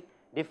basically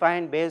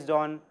defined based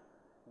on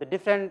the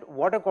different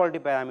water quality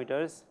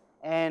parameters,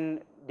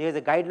 and there is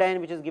a guideline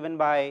which is given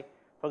by,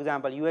 for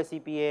example, US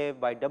EPA,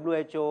 by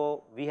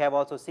WHO. We have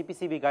also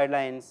CPCB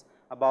guidelines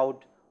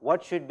about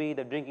what should be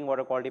the drinking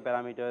water quality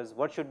parameters,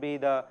 what should be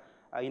the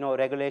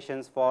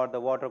regulations for the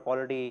water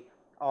quality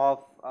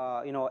of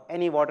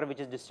any water which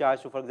is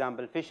discharged to, for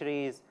example,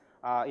 fisheries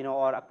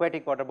or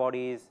aquatic water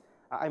bodies,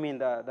 I mean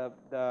the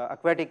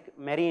aquatic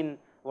marine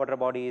water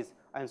bodies,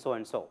 and so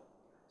and so.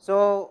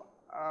 So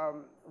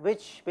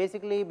which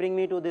basically bring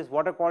me to this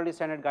water quality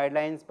standard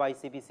guidelines by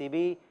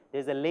CPCB. There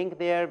is a link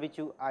there which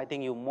I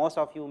think most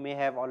of you may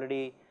have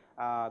already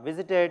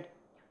visited.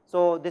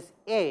 So this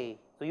A,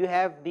 so you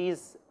have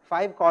these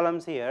 5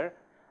 columns here.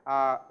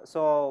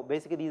 So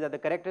basically these are the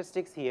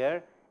characteristics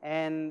here,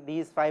 and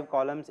these 5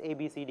 columns A,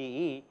 B, C, D,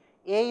 E.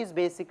 A is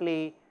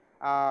basically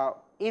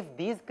if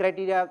these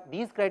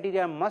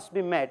criteria must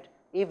be met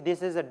if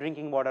this is a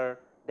drinking water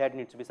that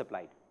needs to be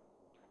supplied,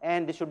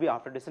 and this should be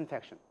after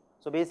disinfection.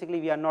 So basically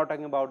we are not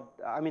talking about,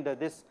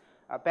 this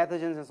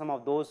pathogens and some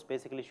of those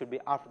basically should be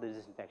after the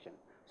disinfection.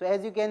 So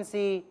as you can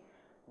see,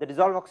 the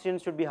dissolved oxygen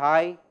should be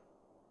high,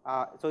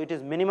 so it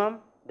is minimum,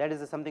 that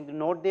is something to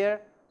note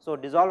there. So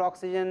dissolved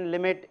oxygen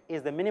limit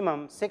is the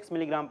minimum 6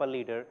 milligram per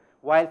liter,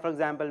 while for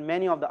example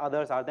many of the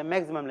others are the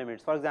maximum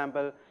limits. For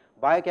example,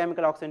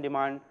 biochemical oxygen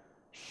demand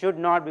should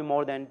not be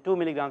more than 2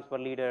 milligrams per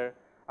liter.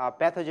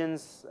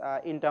 Pathogens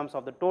in terms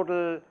of the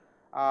total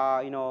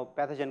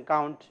pathogen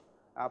count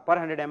per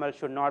 100 ml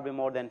should not be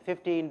more than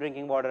 50 in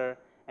drinking water,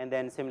 and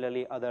then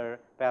similarly other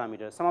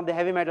parameters. Some of the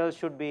heavy metals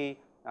should be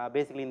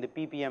basically in the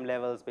ppm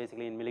levels,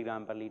 basically in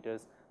milligram per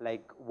liters,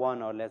 like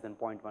 1 or less than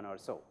 0.1 or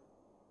so.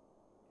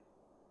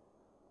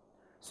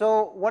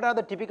 So, what are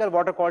the typical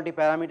water quality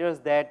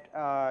parameters that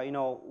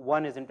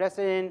one is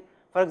interested in?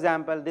 For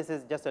example, this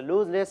is just a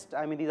loose list.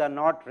 I mean, these are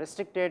not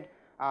restricted.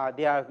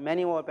 There are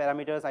many more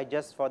parameters. I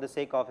just, for the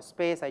sake of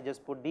space, I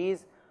just put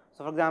these.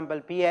 So, for example,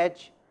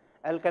 pH,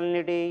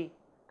 alkalinity,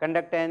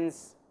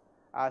 conductance,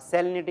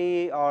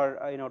 salinity or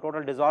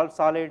total dissolved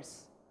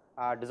solids,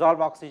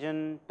 dissolved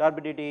oxygen,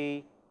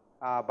 turbidity,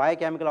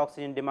 biochemical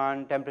oxygen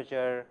demand,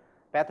 temperature,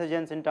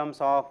 pathogens in terms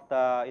of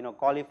the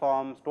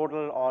coliforms,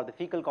 total or the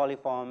fecal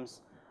coliforms,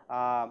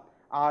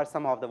 are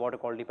some of the water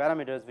quality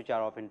parameters which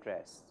are of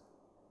interest.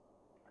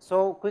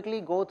 So,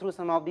 quickly go through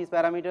some of these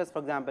parameters. For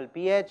example,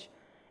 pH,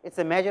 it is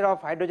a measure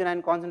of hydrogen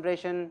ion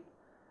concentration.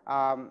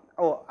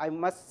 I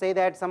must say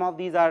that some of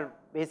these are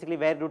basically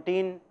very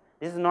routine.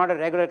 This is not a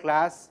regular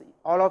class.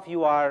 All of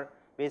you are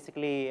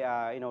basically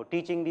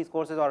teaching these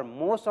courses, or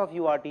most of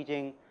you are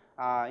teaching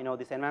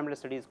this environmental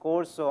studies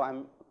course. So, I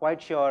am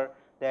quite sure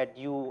that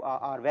you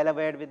are well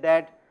aware with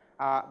that.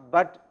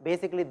 But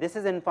basically this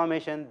is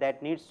information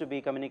that needs to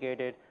be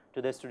communicated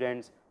to the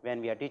students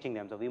when we are teaching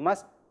them. So, we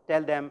must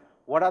tell them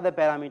what are the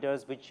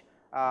parameters which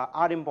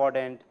are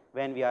important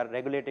when we are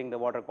regulating the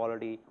water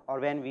quality or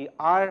when we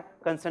are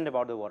concerned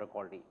about the water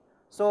quality.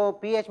 So,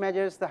 pH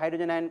measures the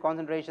hydrogen ion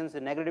concentrations,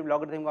 the negative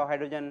logarithm of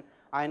hydrogen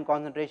ion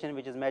concentration,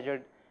 which is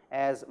measured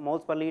as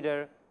moles per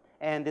liter,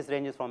 and this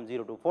ranges from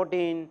 0 to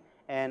 14,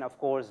 and of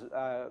course,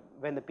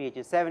 when the pH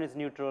is 7 it is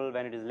neutral,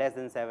 when it is less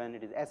than 7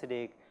 it is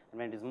acidic, and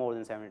when it is more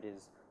than 7 it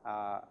is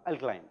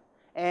alkaline.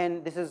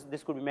 And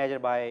this could be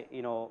measured by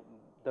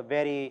the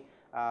very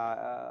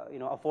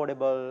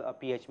affordable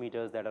pH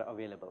meters that are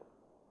available.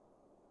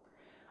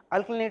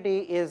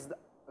 Alkalinity is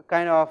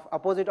kind of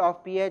opposite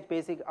of pH,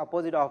 basic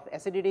opposite of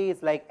acidity.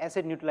 Is like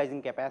acid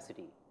neutralizing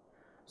capacity.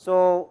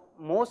 So,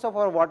 most of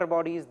our water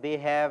bodies, they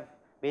have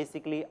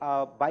basically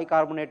a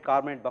bicarbonate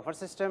carbonate buffer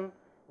system,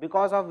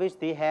 because of which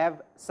they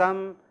have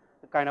some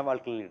kind of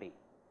alkalinity,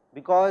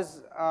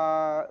 because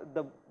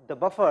the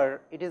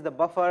buffer, it is the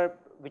buffer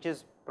which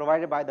is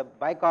provided by the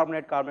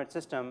bicarbonate carbonate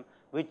system,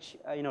 which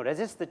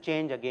resists the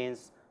change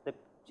against the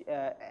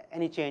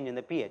any change in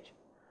the pH.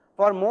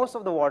 For most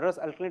of the waters,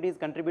 alkalinity is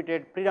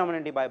contributed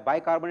predominantly by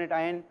bicarbonate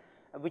ion,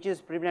 which is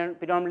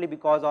predominantly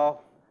because of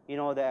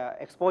the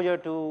exposure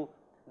to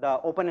the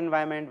open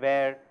environment,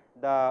 where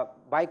the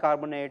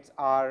bicarbonates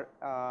are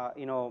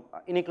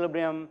in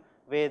equilibrium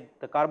with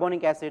the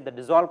carbonic acid, the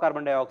dissolved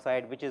carbon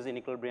dioxide, which is in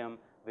equilibrium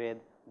with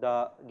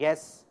the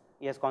gas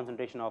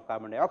concentration of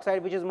carbon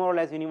dioxide, which is more or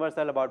less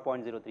universal, about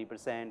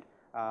 0.03%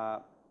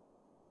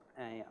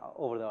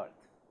 over the earth.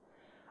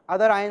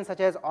 Other ions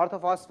such as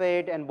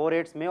orthophosphate and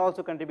borates may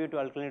also contribute to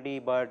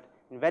alkalinity, but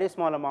in very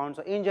small amounts.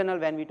 So, in general,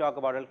 when we talk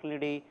about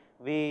alkalinity,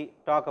 we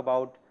talk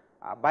about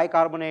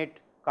bicarbonate,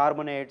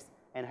 carbonates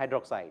and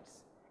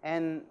hydroxides,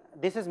 and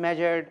this is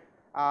measured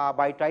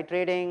by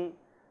titrating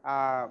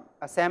a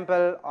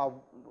sample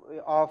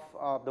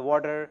of the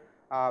water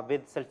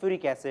with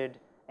sulfuric acid,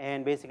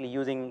 and basically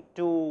using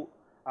two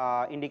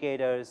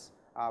indicators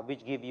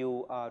which give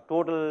you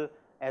total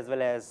as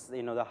well as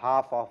the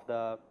half of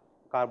the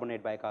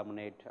carbonate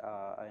bicarbonate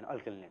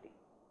alkalinity.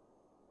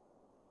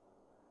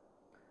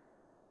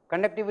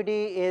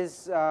 Conductivity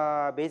is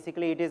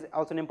basically, it is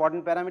also an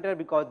important parameter,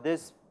 because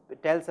this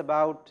tells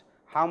about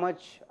how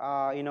much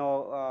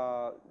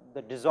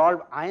the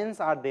dissolved ions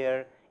are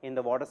there in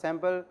the water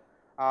sample,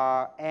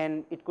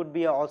 and it could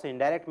be also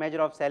indirect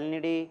measure of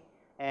salinity,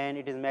 and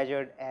it is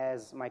measured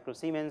as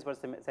microsiemens per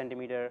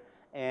centimeter.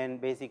 And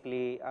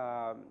basically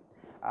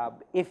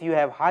if you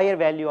have higher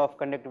value of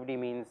conductivity,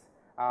 means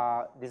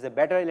this is a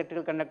better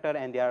electrical conductor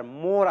and there are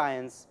more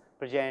ions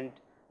present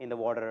in the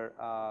water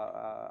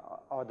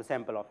or the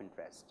sample of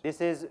interest.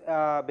 This is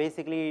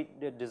basically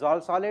the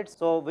dissolved solids.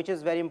 So, which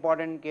is very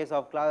important in case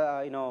of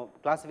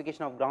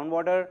classification of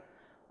groundwater.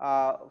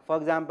 For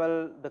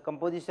example, the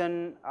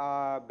composition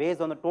based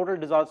on the total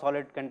dissolved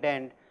solid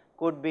content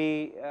could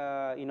be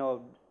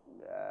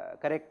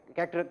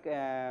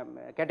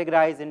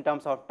categorized in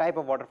terms of type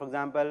of water. For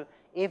example,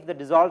 if the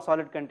dissolved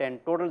solid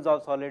content, total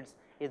dissolved solids,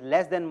 is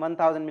less than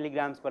 1000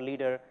 milligrams per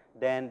liter,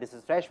 then this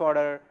is fresh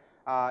water.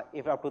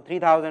 If up to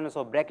 3000 or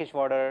so, brackish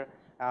water.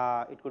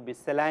 It could be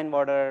saline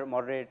water,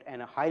 moderate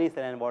and highly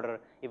saline water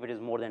if it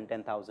is more than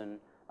 10,000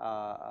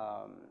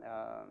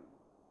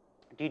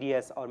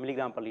 TDS or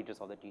milligram per liters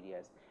of the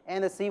TDS.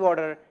 And the sea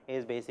water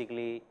is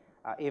basically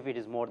if it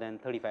is more than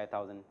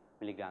 35,000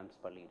 milligrams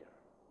per liter.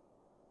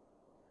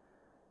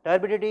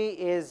 Turbidity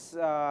is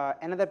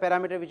another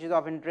parameter which is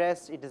of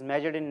interest. It is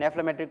measured in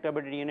nephelometric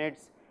turbidity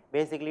units.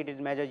 Basically, it is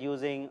measured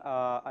using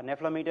a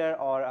nephelometer,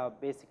 or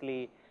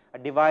basically a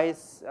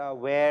device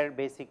where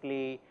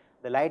basically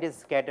the light is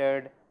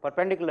scattered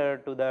perpendicular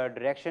to the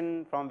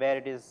direction from where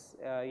it is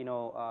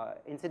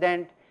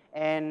incident.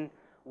 And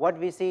what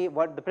we see,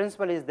 what the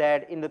principle is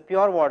that in the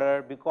pure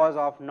water, because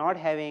of not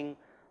having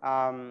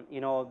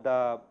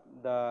the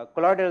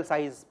colloidal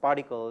size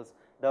particles,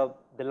 the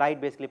light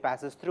basically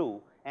passes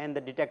through and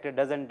the detector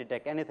does not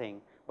detect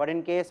anything. but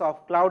in case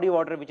of cloudy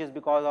water, which is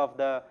because of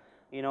the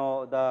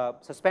the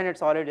suspended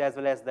solids as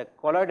well as the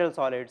colloidal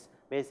solids,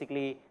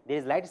 basically there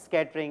is light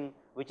scattering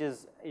which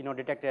is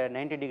detected at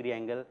 90-degree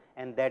angle,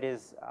 and that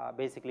is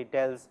basically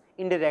tells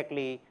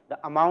indirectly the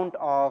amount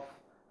of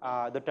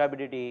the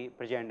turbidity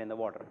present in the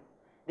water.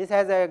 This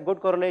has a good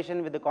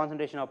correlation with the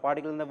concentration of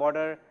particles in the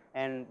water,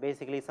 and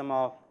basically some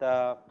of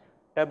the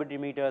turbidity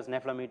meters,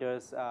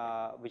 nephelometers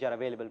which are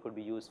available could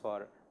be used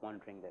for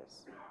monitoring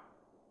this.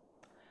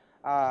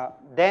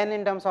 Then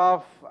in terms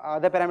of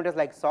other parameters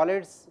like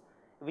solids,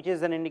 which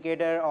is an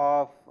indicator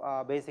of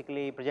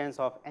basically presence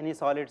of any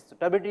solids. So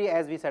turbidity,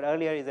 as we said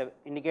earlier, is an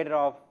indicator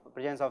of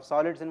presence of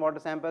solids in water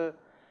sample,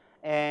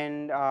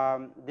 and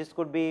this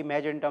could be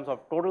measured in terms of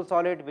total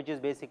solid, which is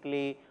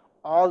basically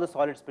all the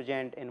solids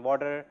present in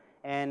water,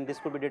 and this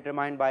could be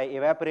determined by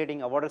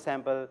evaporating a water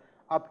sample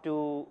up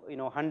to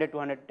 100 to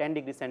 110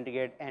 degrees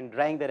centigrade and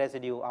drying the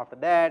residue after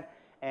that,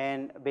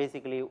 and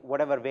basically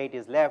whatever weight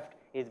is left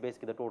is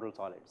basically the total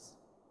solids.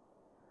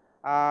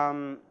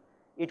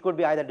 It could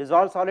be either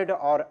dissolved solid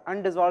or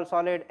undissolved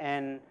solid,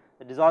 and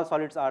the dissolved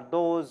solids are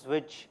those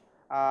which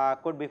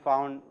could be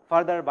found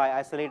further by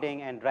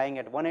isolating and drying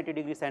at 180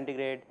 degrees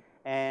centigrade,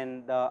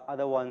 and the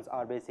other ones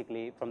are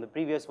basically from the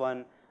previous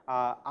one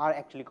are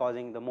actually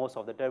causing the most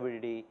of the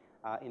turbidity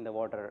in the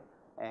water,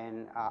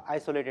 and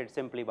isolated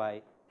simply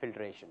by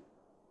filtration.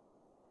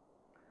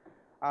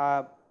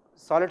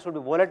 Solids would be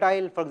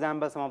volatile, for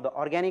example, some of the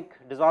organic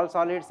dissolved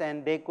solids,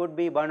 and they could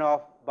be burned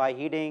off by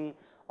heating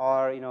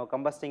or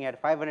combusting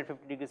at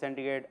 550 degrees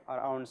centigrade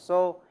around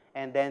so,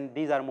 and then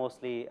these are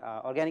mostly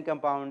organic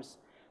compounds.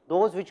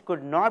 Those which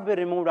could not be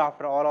removed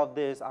after all of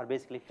this are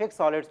basically fixed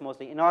solids,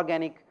 mostly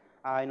inorganic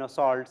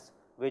salts,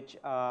 which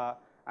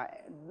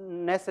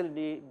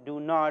necessarily do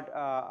not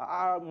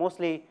are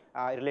mostly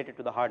related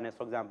to the hardness.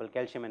 For example,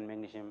 calcium and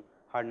magnesium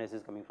hardness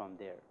is coming from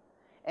there.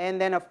 And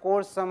then of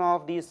course some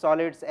of these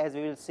solids, as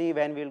we will see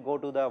when we will go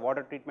to the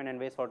water treatment and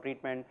wastewater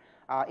treatment,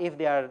 if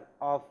they are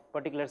of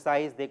particular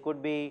size, they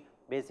could be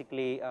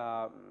basically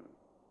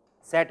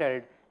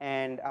settled,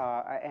 and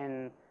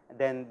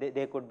then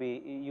they could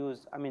be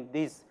used. I mean,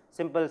 these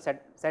simple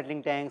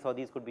settling tanks or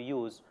these could be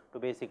used to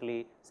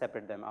basically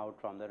separate them out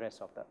from the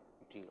rest of the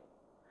material.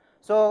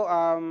 So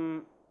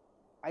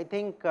I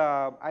think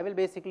I will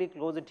basically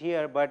close it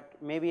here, but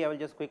maybe I will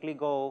just quickly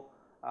go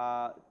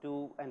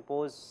to and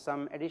pose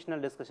some additional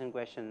discussion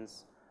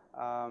questions,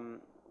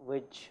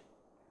 which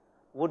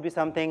would be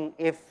something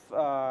if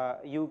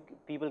you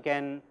people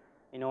can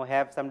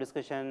have some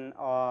discussion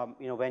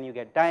when you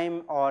get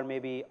time, or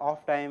maybe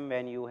off time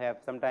when you have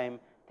some time,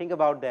 think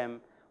about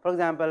them. For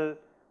example,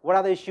 what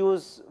are the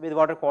issues with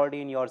water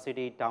quality in your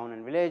city, town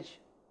and village?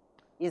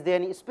 Is there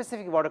any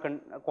specific water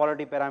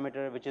quality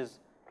parameter which is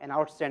an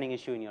outstanding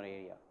issue in your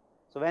area?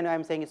 So when I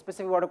am saying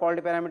specific water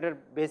quality parameter,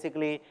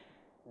 basically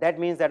that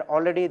means that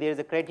already there is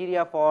a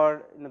criteria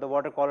for the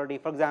water quality.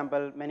 For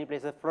example, many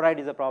places fluoride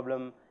is a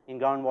problem in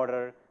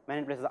groundwater,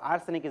 many places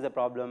arsenic is a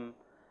problem,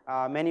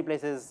 many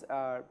places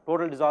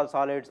total dissolved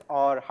solids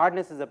or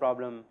hardness is a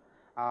problem.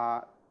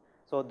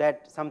 So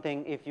that's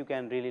something if you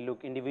can really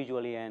look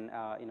individually and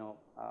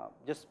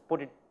just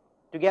put it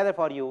together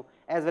for you,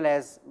 as well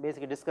as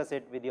basically discuss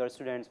it with your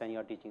students when you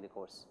are teaching the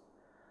course.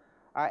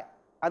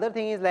 Other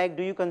thing is like,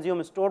 do you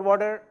consume stored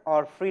water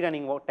or free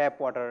running tap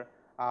water?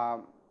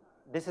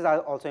 This is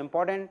also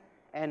important,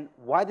 and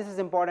why this is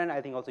important,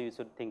 I think also you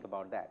should think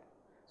about that.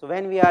 So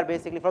when we are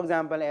basically, for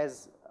example,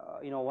 as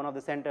one of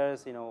the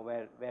centers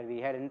where we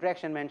had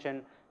interaction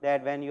mentioned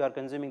that when you are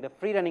consuming the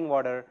free running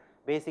water,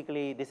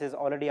 basically this is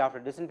already after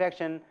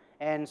disinfection,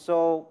 and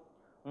so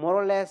more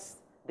or less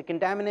the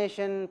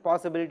contamination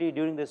possibility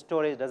during the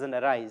storage doesn't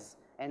arise,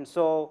 and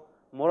so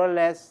more or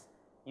less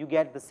you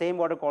get the same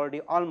water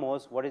quality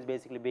almost what is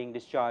basically being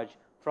discharged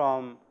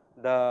from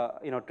the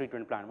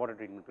treatment plant, water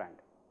treatment plant.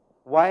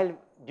 While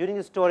during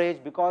the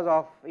storage, because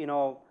of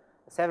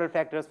several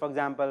factors, for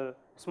example,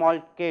 small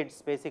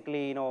kids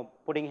basically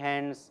putting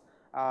hands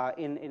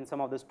in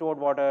some of the stored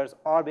waters,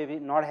 or maybe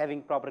not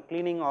having proper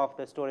cleaning of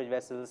the storage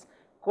vessels,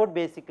 could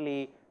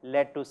basically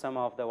lead to some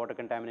of the water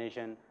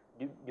contamination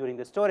during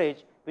the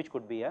storage, which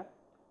could be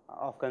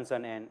of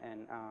concern and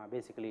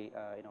basically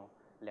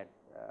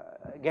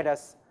get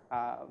us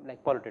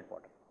like polluted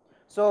water.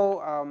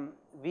 So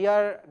we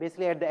are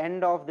basically at the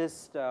end of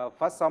this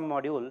first sub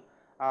module.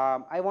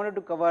 I wanted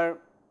to cover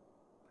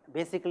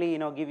basically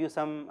give you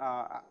some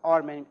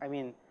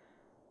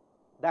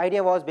the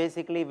idea was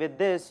basically with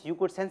this you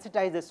could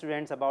sensitize the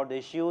students about the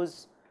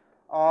issues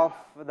of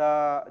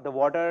the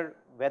water,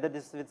 whether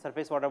this is with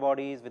surface water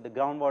bodies, with the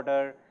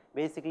groundwater,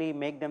 basically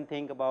make them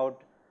think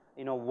about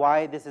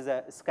why this is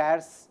a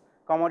scarce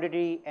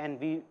commodity, and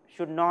we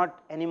should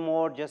not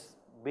anymore just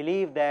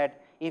believe that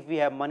if we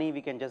have money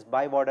we can just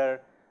buy water,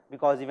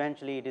 because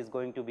eventually it is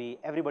going to be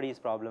everybody's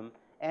problem.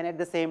 And at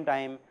the same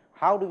time,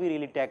 how do we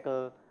really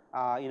tackle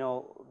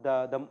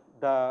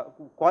the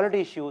quality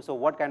issue? So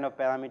what kind of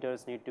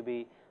parameters need to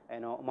be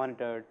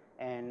monitored,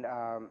 and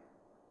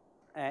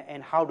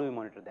how do we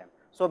monitor them?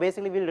 So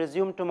basically we will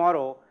resume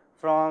tomorrow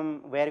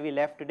from where we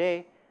left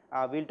today.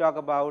 we will talk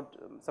about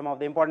some of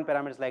the important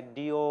parameters like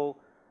DO,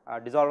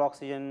 dissolved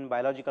oxygen,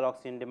 biological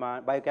oxygen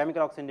demand,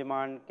 biochemical oxygen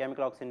demand,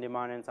 chemical oxygen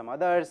demand, and some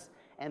others,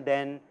 and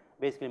then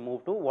basically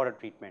move to water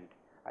treatment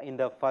in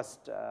the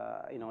first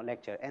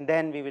lecture, and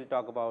then we will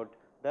talk about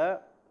the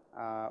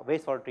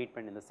wastewater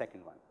treatment in the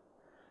second one.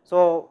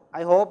 So,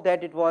 I hope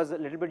that it was a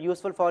little bit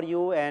useful for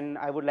you, and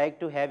I would like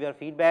to have your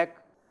feedback.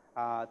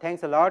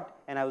 Thanks a lot,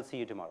 and I will see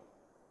you tomorrow.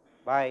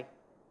 Bye.